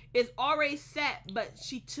it's already set, but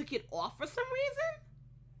she took it off for some reason?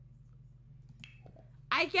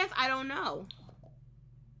 I guess I don't know.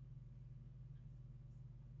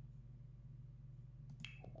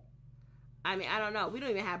 I mean, I don't know. We don't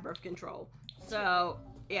even have birth control. So,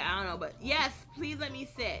 yeah, I don't know. But yes, please let me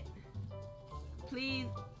sit. Please.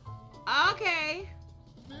 Okay.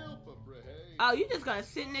 Oh, you just gonna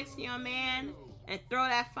sit next to your man and throw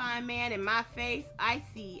that fine man in my face? I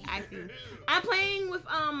see. I see. I'm playing with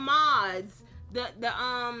mods.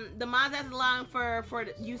 The mods that's allowing for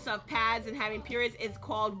the use of pads and having periods is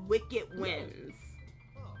called Wicked Whims.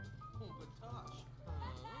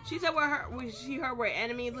 She said we're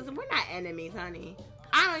enemies. Listen, we're not enemies, honey.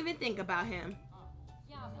 I don't even think about him.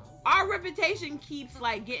 Our reputation keeps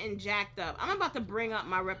like getting jacked up. I'm about to bring up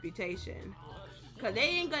my reputation. Cause they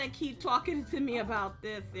ain't gonna keep talking to me about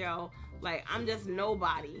this, yo. Like I'm just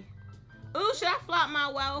nobody. Ooh, should I flop my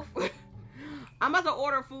wealth? I'm about to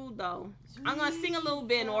order food though. I'm gonna sing a little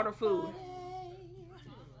bit and order food.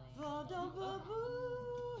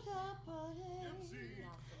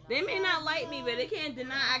 They may not like me, but they can't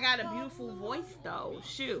deny I got a beautiful voice though.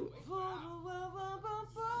 Shoot.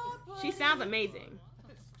 She sounds amazing.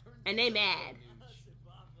 And they mad.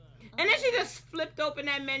 And then she just flipped open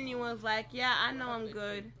that menu and was like, yeah, I know I'm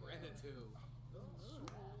good.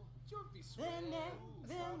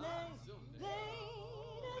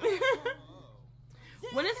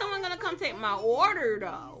 When is someone gonna come take my order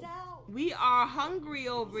though? We are hungry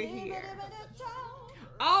over here.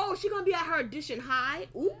 Oh, she gonna be at her audition high?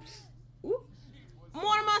 Oops. Oops.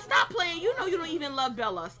 Mortimer, stop playing. You know you don't even love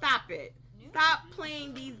Bella. Stop it. Stop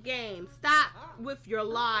playing these games. Stop with your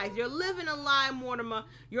lies. You're living a lie, Mortimer.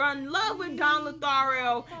 You're in love with Don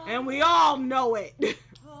Lothario, and we all know it.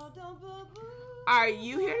 Are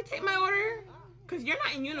you here to take my order? Because you're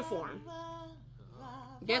not in uniform.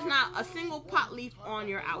 There's not a single pot leaf on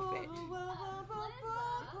your outfit.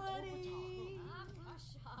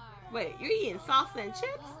 Wait, you're eating salsa and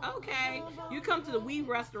chips? Okay. You come to the Wii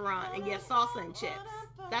restaurant and get salsa and chips.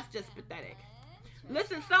 That's just pathetic.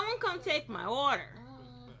 Listen, someone come take my order.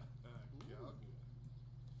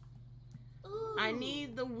 I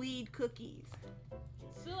need the weed cookies.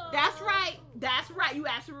 That's right. That's right. You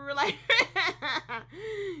absolutely were like,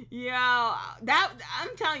 yo, that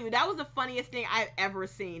I'm telling you, that was the funniest thing I've ever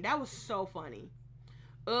seen. That was so funny.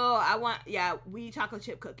 Oh, I want, yeah, weed chocolate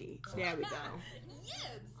chip cookie. There we go.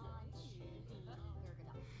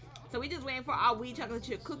 So we just waiting for our weed chocolate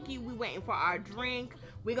chip cookie. We waiting for our drink.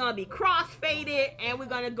 We're gonna be cross-faded and we're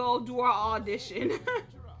gonna go do our audition.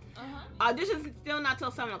 Audition's still not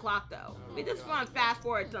till 7 o'clock though. We just want to fast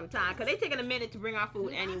forward some time because they taking a minute to bring our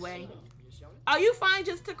food anyway. Are you fine?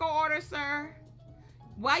 Just took our order, sir.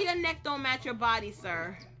 Why your neck don't match your body,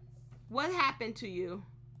 sir? What happened to you?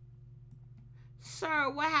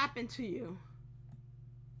 Sir, what happened to you?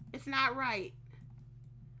 It's not right.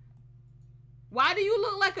 Why do you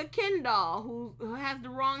look like a Ken doll who has the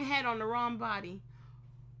wrong head on the wrong body?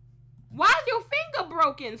 Why is your finger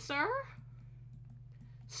broken, sir?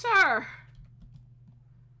 Sir,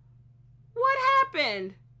 what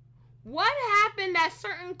happened? What happened that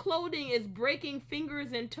certain clothing is breaking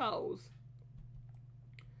fingers and toes?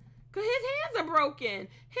 Because his hands are broken.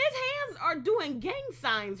 His hands are doing gang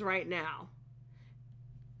signs right now.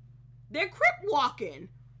 They're crip walking.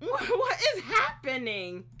 What is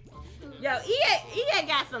happening? Yo, EA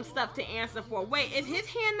got some stuff to answer for. Wait, is his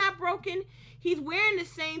hand not broken? He's wearing the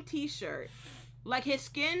same t-shirt. Like his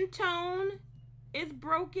skin tone is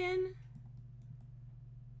broken.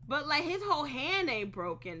 But like his whole hand ain't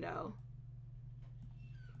broken though.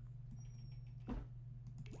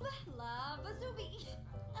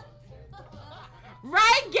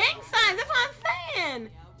 Right? Gang signs, that's what I'm saying.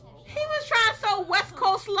 He was trying to show West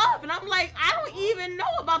Coast love, and I'm like, I don't even know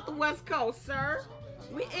about the West Coast, sir.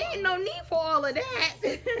 We ain't no need for all of that.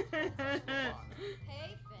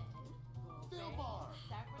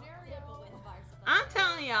 I'm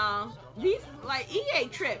telling y'all, these like EA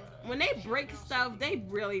trip. When they break stuff, they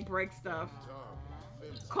really break stuff.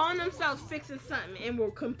 Calling themselves fixing something and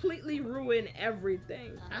will completely ruin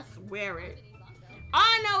everything. I swear it. All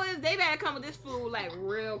I know is they better come with this food like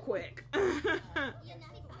real quick.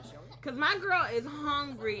 Cause my girl is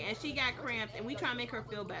hungry and she got cramps and we try to make her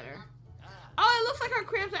feel better. Oh, it looks like her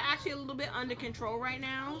cramps are actually a little bit under control right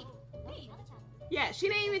now. Yeah, she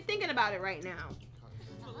ain't even thinking about it right now.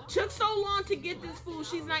 Took so long to get this food,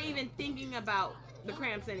 she's not even thinking about the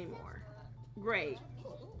cramps anymore. Great.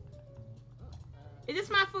 Is this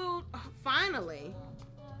my food? Oh, finally.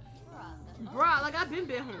 Bruh, like I've been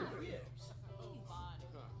hungry.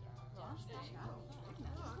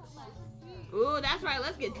 Ooh, that's right.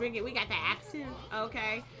 Let's get drinking. We got the absinthe.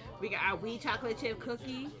 Okay. We got our weed chocolate chip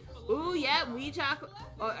cookie. Ooh, yeah, weed chocolate.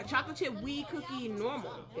 Chocolate chip weed cookie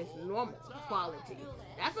normal. It's normal quality.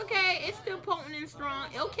 That's okay. It's still potent and strong.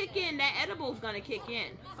 It'll kick in. That edible's gonna kick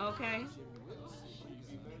in. Okay.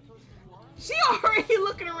 She already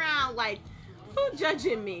looking around like, who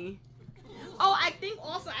judging me? Oh, I think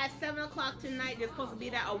also at 7 o'clock tonight, there's supposed to be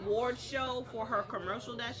that award show for her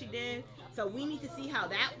commercial that she did. So we need to see how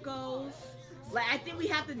that goes. Like, I think we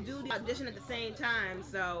have to do the audition at the same time.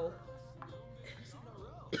 So,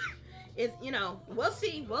 it's, you know, we'll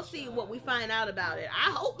see. We'll see what we find out about it.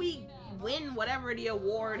 I hope we win whatever the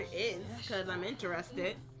award is because I'm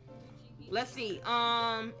interested. Let's see.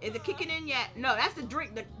 Is it kicking in yet? No, that's the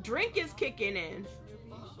drink. The drink is kicking in.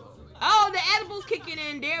 Oh, the edible's kicking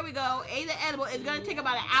in. There we go. The edible is gonna take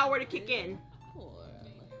about an hour to kick in.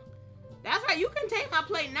 That's right. You can take my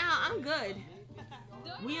plate now. I'm good.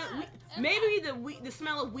 Maybe the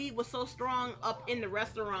smell of weed was so strong up in the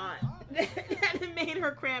restaurant that it made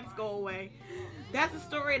her cramps go away. That's the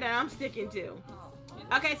story that I'm sticking to.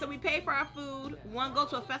 Okay, so we pay for our food. Want to go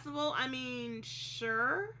to a festival? I mean,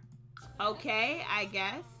 sure. Okay, I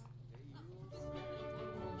guess.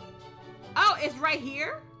 Oh, it's right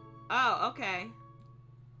here? Oh, okay.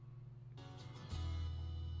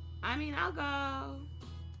 I mean, I'll go.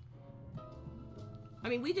 I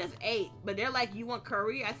mean, we just ate, but they're like, you want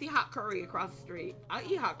curry? I see hot curry across the street. I'll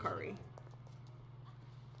eat hot curry.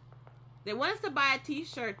 They want us to buy a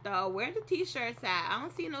t-shirt, though. Where are the t-shirts at? I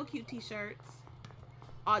don't see no cute t-shirts.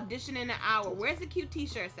 Audition in an hour. Where's the cute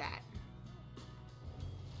t-shirts at?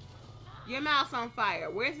 Your mouth's on fire.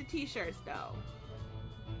 Where's the t-shirts, though?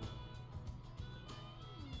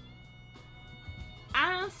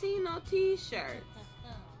 I don't see no t-shirts.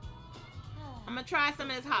 I'm gonna try some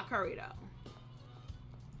of this hot curry, though.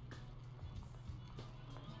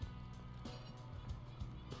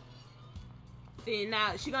 See,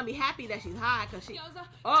 now she's gonna be happy that she's hot because she.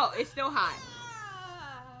 Oh, it's still hot.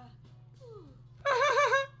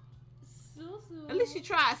 At least she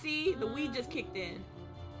tried. See, the weed just kicked in.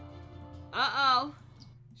 Uh-oh.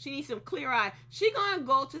 She needs some clear eye. She gonna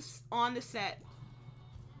go to on the set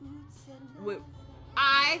with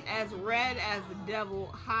eyes as red as the devil,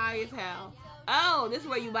 high as hell. Oh, this is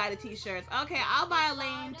where you buy the t-shirts. Okay, I'll buy a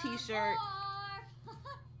lame t-shirt.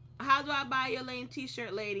 How do I buy your lame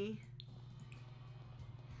t-shirt, lady?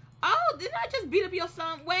 Oh, didn't I just beat up your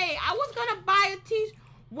son? Wait, I was gonna buy a t-shirt.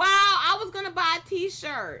 Wow, I was gonna buy a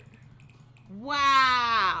t-shirt.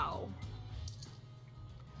 Wow.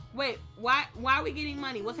 Wait, why are we getting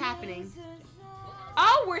money? What's happening?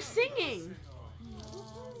 Oh, we're singing.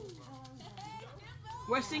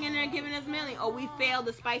 We're singing and giving us money. Oh, we failed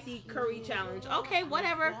the spicy curry challenge. Okay,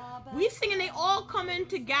 whatever. We singing. They all come in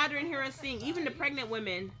to gather and hear us sing. Even the pregnant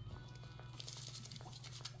women.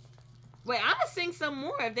 Wait, I'm gonna sing some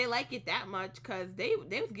more if they like it that much, because they was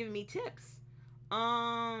giving me tips.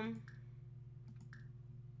 I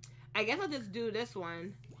guess I'll just do this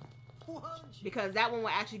one, because that one will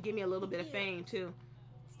actually give me a little bit of fame too.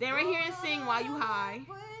 Stand right here and sing while you high.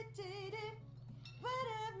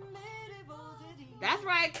 That's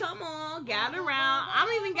right, come on, gather around. I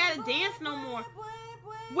don't even gotta dance no more.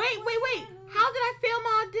 Wait. How did I fail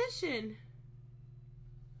my audition?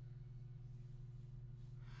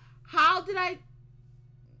 How did I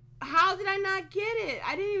not get it?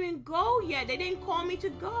 I didn't even go yet. They didn't call me to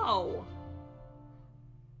go.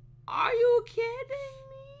 Are you kidding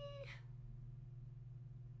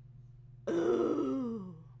me?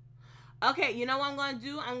 Ooh. Okay, you know what I'm gonna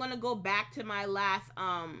do? I'm gonna go back to my last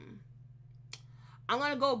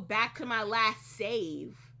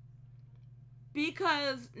save.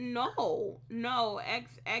 Because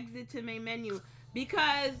exit to main menu.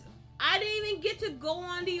 Because I didn't even get to go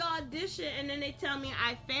on the audition, and then they tell me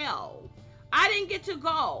I failed. I didn't get to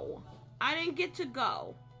go.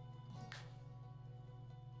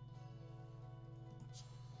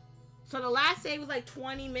 So the last save was like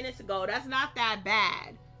 20 minutes ago. That's not that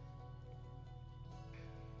bad.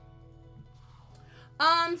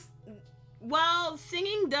 Well,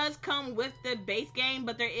 singing does come with the base game,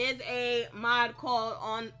 but there is a mod called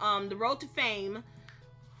on the Road to Fame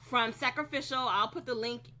from Sacrificial. I'll put the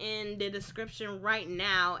link in the description right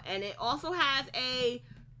now, and it also has a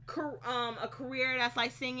career that's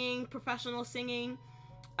like singing, professional singing,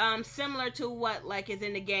 similar to what like is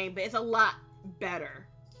in the game, but it's a lot better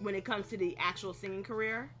when it comes to the actual singing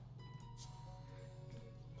career.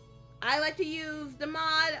 I like to use the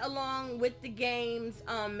mod along with the game's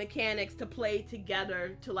mechanics to play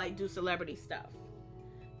together to like do celebrity stuff.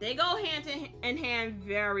 They go hand in hand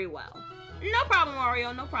very well. No problem,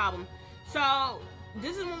 Oreo, no problem. So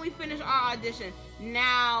this is when we finish our audition.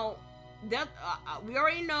 Now, we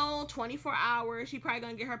already know 24 hours. She probably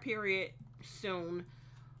gonna get her period soon.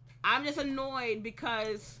 I'm just annoyed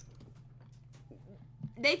because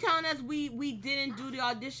they telling us we didn't do the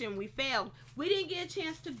audition. We failed. We didn't get a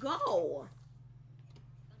chance to go.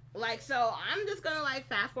 Like, so I'm just gonna like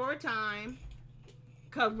fast forward time,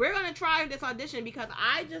 because we're gonna try this audition, because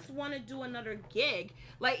I just want to do another gig.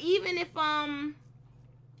 Like, even if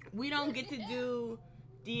we don't get to do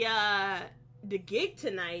the gig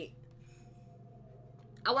tonight,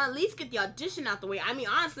 I want to at least get the audition out the way. I mean,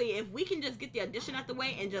 honestly, if we can just get the audition out the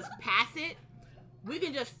way and just pass it, we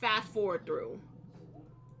can just fast forward through.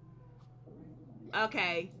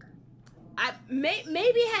 Okay.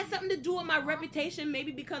 Maybe it has something to do with my reputation.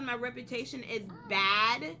 Maybe because my reputation is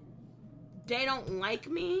bad, they don't like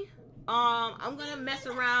me. I'm gonna mess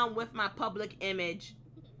around with my public image,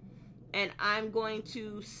 and I'm going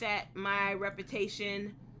to set my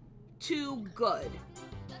reputation to good.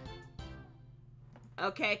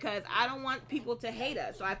 Okay, because I don't want people to hate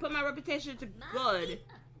us. So I put my reputation to good,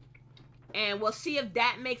 and we'll see if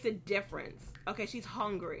that makes a difference. Okay, she's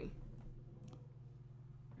hungry.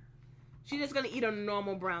 She's just gonna eat a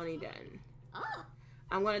normal brownie then.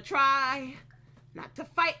 I'm gonna try not to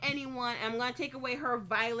fight anyone. I'm gonna take away her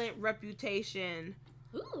violent reputation.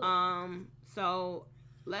 So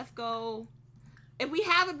let's go. If we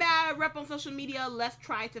have a bad rep on social media, let's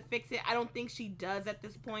try to fix it. I don't think she does at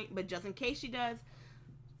this point, but just in case she does,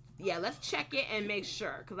 yeah, let's check it and make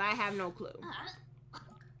sure, because I have no clue.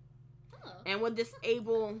 And we'll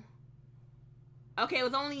disable. Okay, it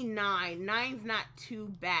was only 9. 9's not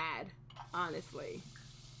too bad, honestly.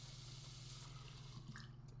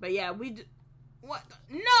 But yeah, what?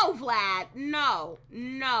 No, Vlad. No.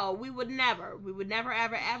 We would never. We would never,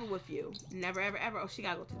 ever, ever with you. Never, ever, ever. Oh, she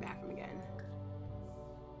gotta go to the bathroom again.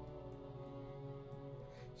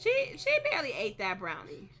 She barely ate that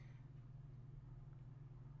brownie.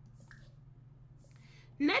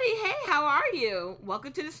 Nettie, hey, how are you?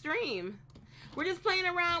 Welcome to the stream. We're just playing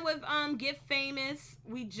around with Get Famous.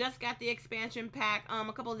 We just got the expansion pack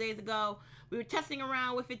a couple of days ago. We were testing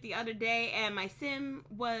around with it the other day, and my sim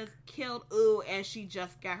was killed. Ooh, and she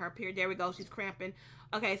just got her period. There we go. She's cramping.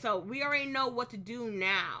 Okay, so we already know what to do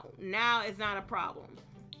now. Now is not a problem.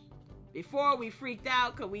 Before, we freaked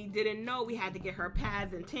out because we didn't know we had to get her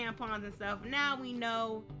pads and tampons and stuff. Now we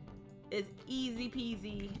know it's easy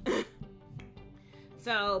peasy.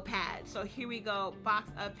 So, pads. So, here we go. Box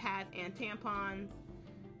of pads and tampons.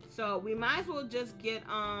 So, we might as well just get,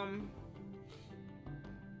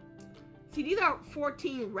 see, these are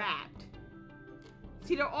 14 wrapped.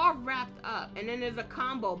 See, they're all wrapped up. And then there's a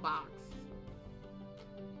combo box.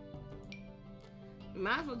 We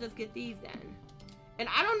might as well just get these then. And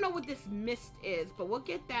I don't know what this mist is, but we'll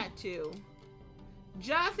get that too.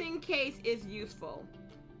 Just in case it's useful.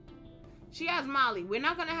 She has Molly. We're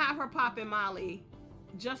not going to have her pop in Molly.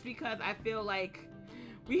 Just because I feel like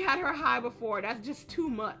we had her high before. That's just too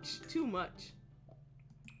much. Too much.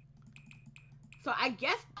 So I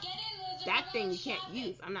guess that thing you can't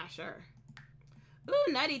use. I'm not sure.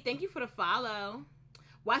 Ooh, Nutty. Thank you for the follow.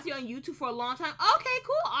 Watched you on YouTube for a long time. Okay,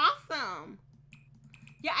 cool. Awesome.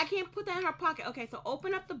 Yeah, I can't put that in her pocket. Okay, so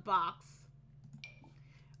open up the box.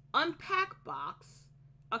 Unpack box.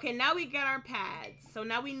 Okay, now we got our pads. So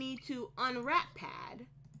now we need to unwrap pad.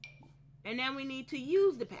 And then we need to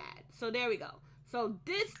use the pad. So there we go. So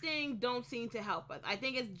this thing don't seem to help us. I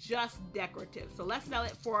think it's just decorative. So let's sell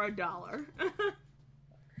it for $1. I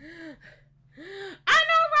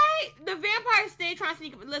know, right? The vampires stay trying to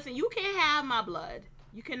sneak up. Listen, you can't have my blood.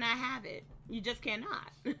 You cannot have it. You just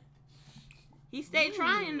cannot. He stayed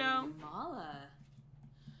trying, though. Mala.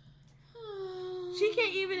 She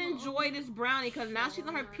can't even enjoy this brownie because now she's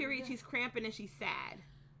on her period. She's cramping and she's sad.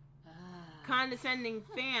 Condescending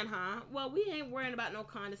fan, huh? Well, we ain't worrying about no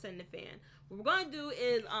condescending fan. What we're gonna do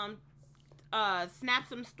is snap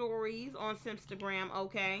some stories on Simstagram,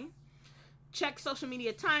 okay? Check social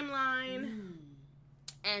media timeline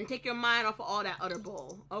and take your mind off of all that other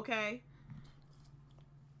bull, okay?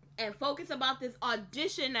 And focus about this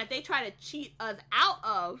audition that they try to cheat us out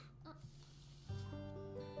of.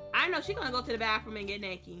 I know she's gonna go to the bathroom and get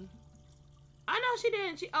naked. I know she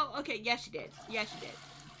didn't. Oh, okay. Yes, she did. Yes, she did.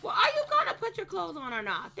 Well, are you gonna put your clothes on or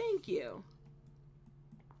not? Thank you.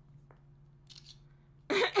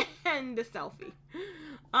 And the selfie.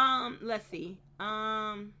 Let's see.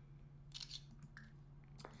 I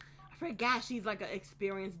forgot she's like an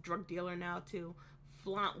experienced drug dealer now too.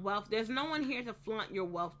 Flaunt wealth. There's no one here to flaunt your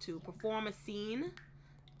wealth to. Perform a scene.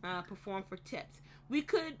 Perform for tips. We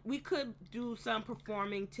could do some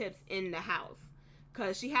performing tips in the house.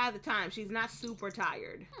 Cause she has the time. She's not super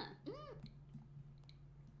tired. Huh.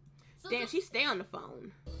 Damn, she stay on the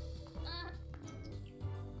phone.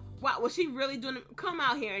 Wow, was she really doing it? Come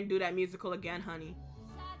out here and do that musical again, honey.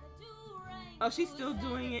 Oh, she's still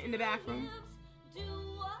doing it in the bathroom?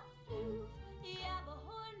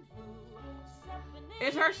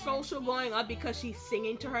 Is her social going up because she's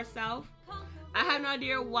singing to herself? I have no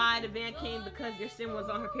idea why the van came because your sim was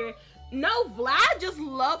on her period. No, Vlad just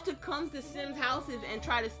loved to come to Sims' houses and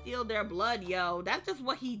try to steal their blood, yo. That's just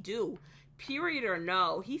what he do. Period or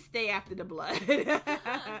no, he stay after the blood. Get in, Roger.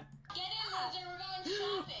 We're going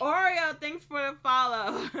shopping. Oreo, thanks for the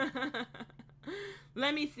follow.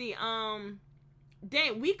 Let me see.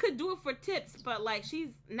 Dang, we could do it for tips, but like she's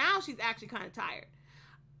actually kind of tired.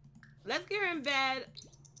 Let's get her in bed.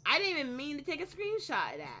 I didn't even mean to take a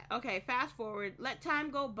screenshot of that. Okay, fast forward. Let time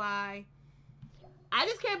go by. I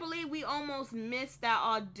just can't believe we almost missed that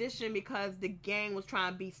audition because the gang was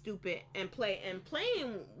trying to be stupid and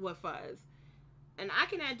playing with us. And I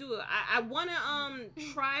cannot do it. I want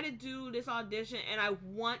to try to do this audition, and I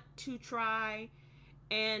want to try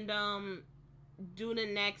and do the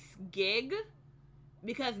next gig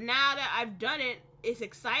because now that I've done it, it's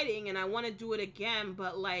exciting and I want to do it again.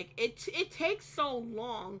 But like it takes so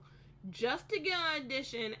long just to get an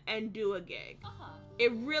audition and do a gig.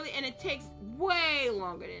 It really, and it takes way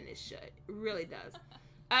longer than it should. It really does.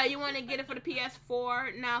 You want to get it for the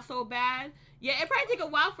PS4 now so bad? Yeah, it probably take a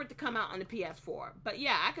while for it to come out on the PS4. But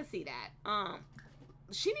yeah, I can see that.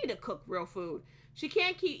 She need to cook real food. She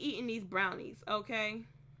can't keep eating these brownies, okay?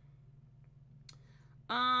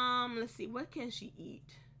 Let's see. What can she eat?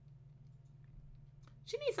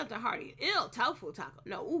 She needs something hearty. Ew, tofu taco.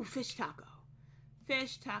 No, ooh, fish taco.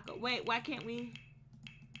 Fish taco. Wait, why can't we?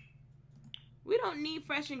 We don't need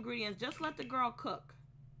fresh ingredients. Just let the girl cook.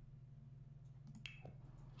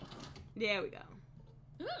 There we go.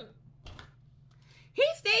 Ooh. He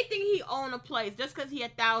stayed thinking he owned a place just because he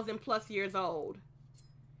 1,000+ years old.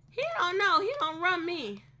 He don't know. He don't run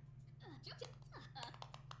me.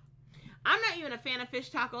 I'm not even a fan of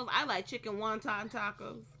fish tacos. I like chicken wonton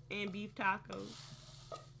tacos and beef tacos.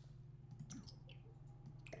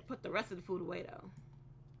 Put the rest of the food away, though.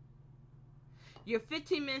 Your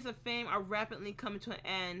 15 minutes of fame are rapidly coming to an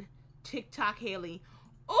end. TikTok Haley.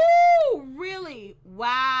 Oh, really?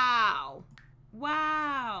 Wow.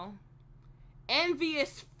 Wow.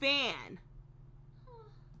 Envious fan.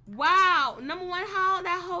 Wow. Number one, how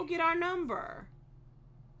that hoe get our number?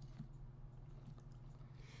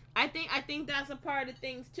 I think that's a part of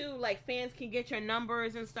things too. Like, fans can get your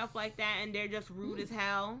numbers and stuff like that, and they're just rude as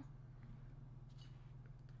hell.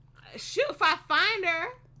 Shoot, if I find her,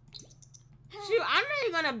 shoot, I'm not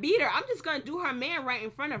even gonna beat her. I'm just gonna do her man right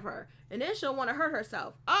in front of her, and then she'll want to hurt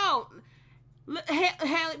herself. Oh,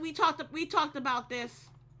 Haley, we talked about this.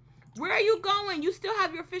 Where are you going? You still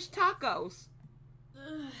have your fish tacos.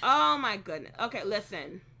 Oh my goodness. Okay,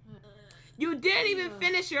 listen. You didn't even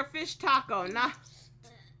finish your fish taco. Nah.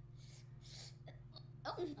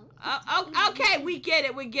 Okay, we get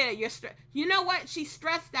it. You're you know what? She's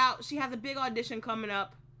stressed out. She has a big audition coming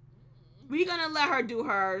up. We're gonna let her do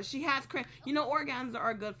her. She has cramps. You know, orgasms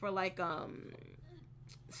are good for like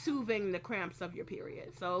soothing the cramps of your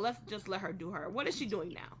period. So let's just let her do her. What is she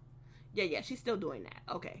doing now? Yeah, she's still doing that.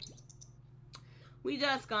 Okay. We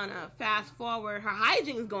just gonna fast forward. Her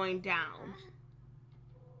hygiene's going down.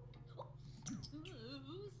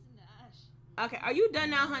 Okay, are you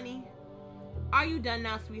done now, honey? Are you done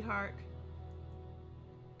now, sweetheart?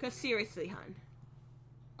 Cause seriously, hun.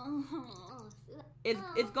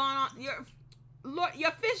 It's gone on.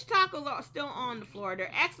 Your fish tacos are still on the floor.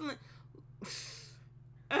 They're excellent.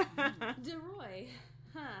 DeRoy,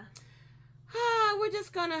 huh? We're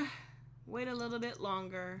just gonna wait a little bit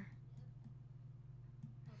longer.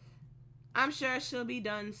 I'm sure she'll be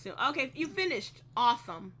done soon. Okay, you finished.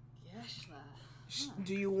 Awesome.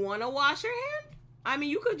 Do you want to wash your hand? I mean,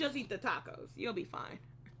 you could just eat the tacos. You'll be fine.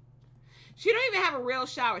 She don't even have a real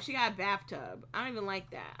shower. She got a bathtub. I don't even like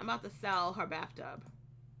that. I'm about to sell her bathtub.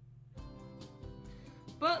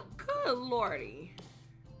 But good lordy.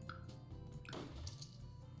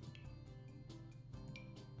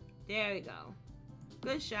 There we go.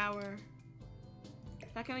 Good shower.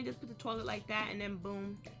 Now can we just put the toilet like that and then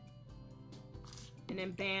boom. And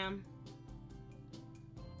then bam.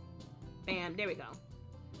 Bam. There we go.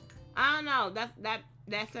 I don't know.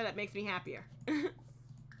 That setup makes me happier.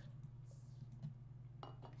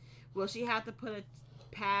 Will she have to put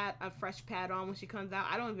a fresh pad on when she comes out?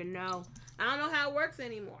 I don't even know. I don't know how it works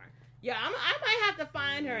anymore. Yeah, I might have to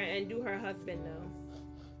find her and do her husband though.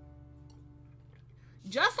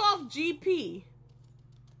 Just off GP.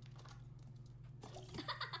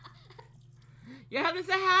 Your husband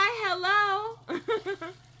said hi, hello.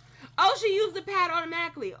 Oh, she used the pad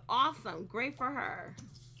automatically. Awesome, great for her.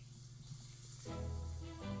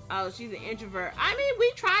 Oh, she's an introvert. I mean,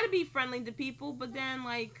 we try to be friendly to people, but then,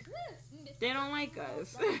 like, they don't like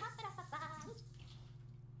us.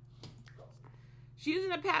 She's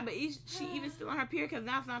using a pad, but she even still on her period because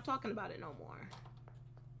now it's not talking about it no more.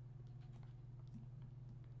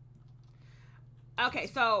 Okay,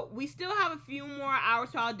 so we still have a few more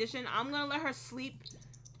hours to audition. I'm going to let her sleep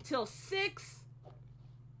till 6.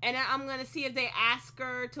 And then I'm going to see if they ask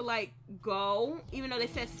her to, like, go, even though they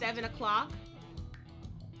said 7 o'clock.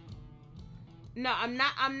 No, I'm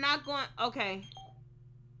not going, okay.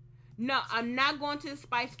 No, I'm not going to the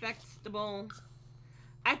Spice Festival.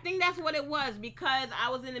 I think that's what it was, because I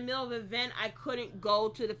was in the middle of an event, I couldn't go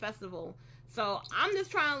to the festival. So, I'm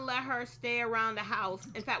just trying to let her stay around the house.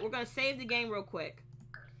 In fact, we're going to save the game real quick.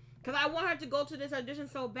 Because I want her to go to this audition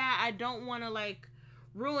so bad, I don't want to, like,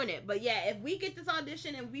 ruin it. But yeah, if we get this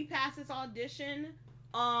audition and we pass this audition,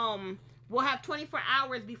 we'll have 24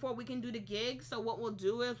 hours before we can do the gig. So what we'll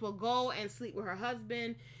do is we'll go and sleep with her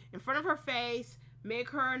husband in front of her face, make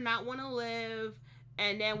her not want to live,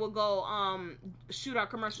 and then we'll go shoot our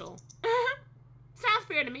commercial. Sounds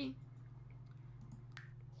fair to me.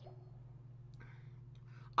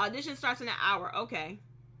 Audition starts in an hour. Okay.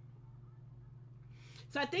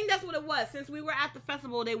 So I think that's what it was. Since we were at the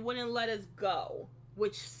festival, they wouldn't let us go,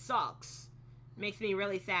 which sucks. Makes me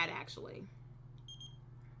really sad, actually.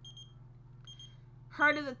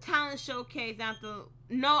 Heard of the talent showcase after.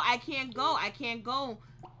 No, I can't go. I can't go.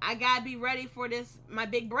 I gotta be ready for this, my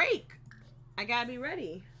big break. I gotta be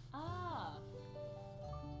ready. Ah.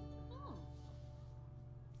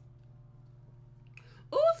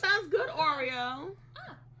 Ooh, sounds good, Oreo.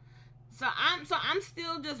 So I'm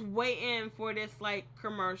still just waiting for this, like,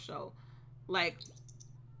 commercial. Like,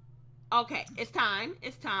 okay, it's time.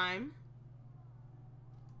 It's time.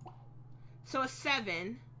 So it's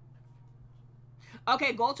 7.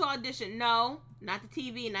 Okay, go to audition. No, not the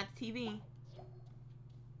TV, not the TV.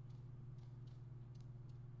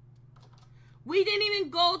 We didn't even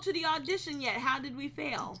go to the audition yet. How did we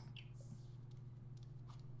fail?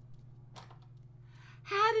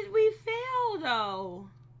 How did we fail, though?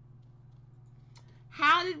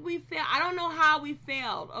 How did we fail? I don't know how we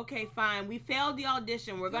failed. Okay, fine. We failed the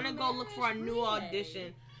audition. We're gonna go look for a new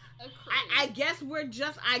audition. I guess we're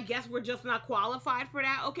just not qualified for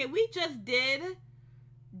that. Okay, we just did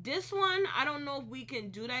this one. I don't know if we can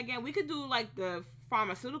do that again. We could do like the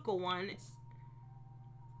pharmaceutical one.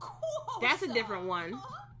 That's a different one.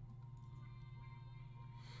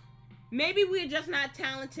 Maybe we're just not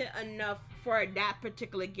talented enough for that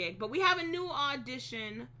particular gig. But we have a new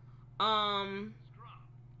audition. 9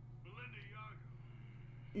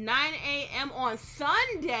 a.m. on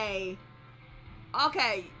Sunday.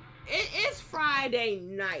 Okay, it is Friday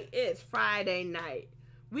night. It's Friday night.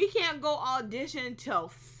 We can't go audition till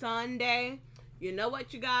Sunday. You know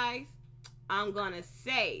what, you guys? I'm gonna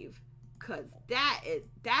save, cause that's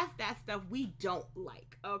that stuff we don't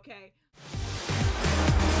like. Okay.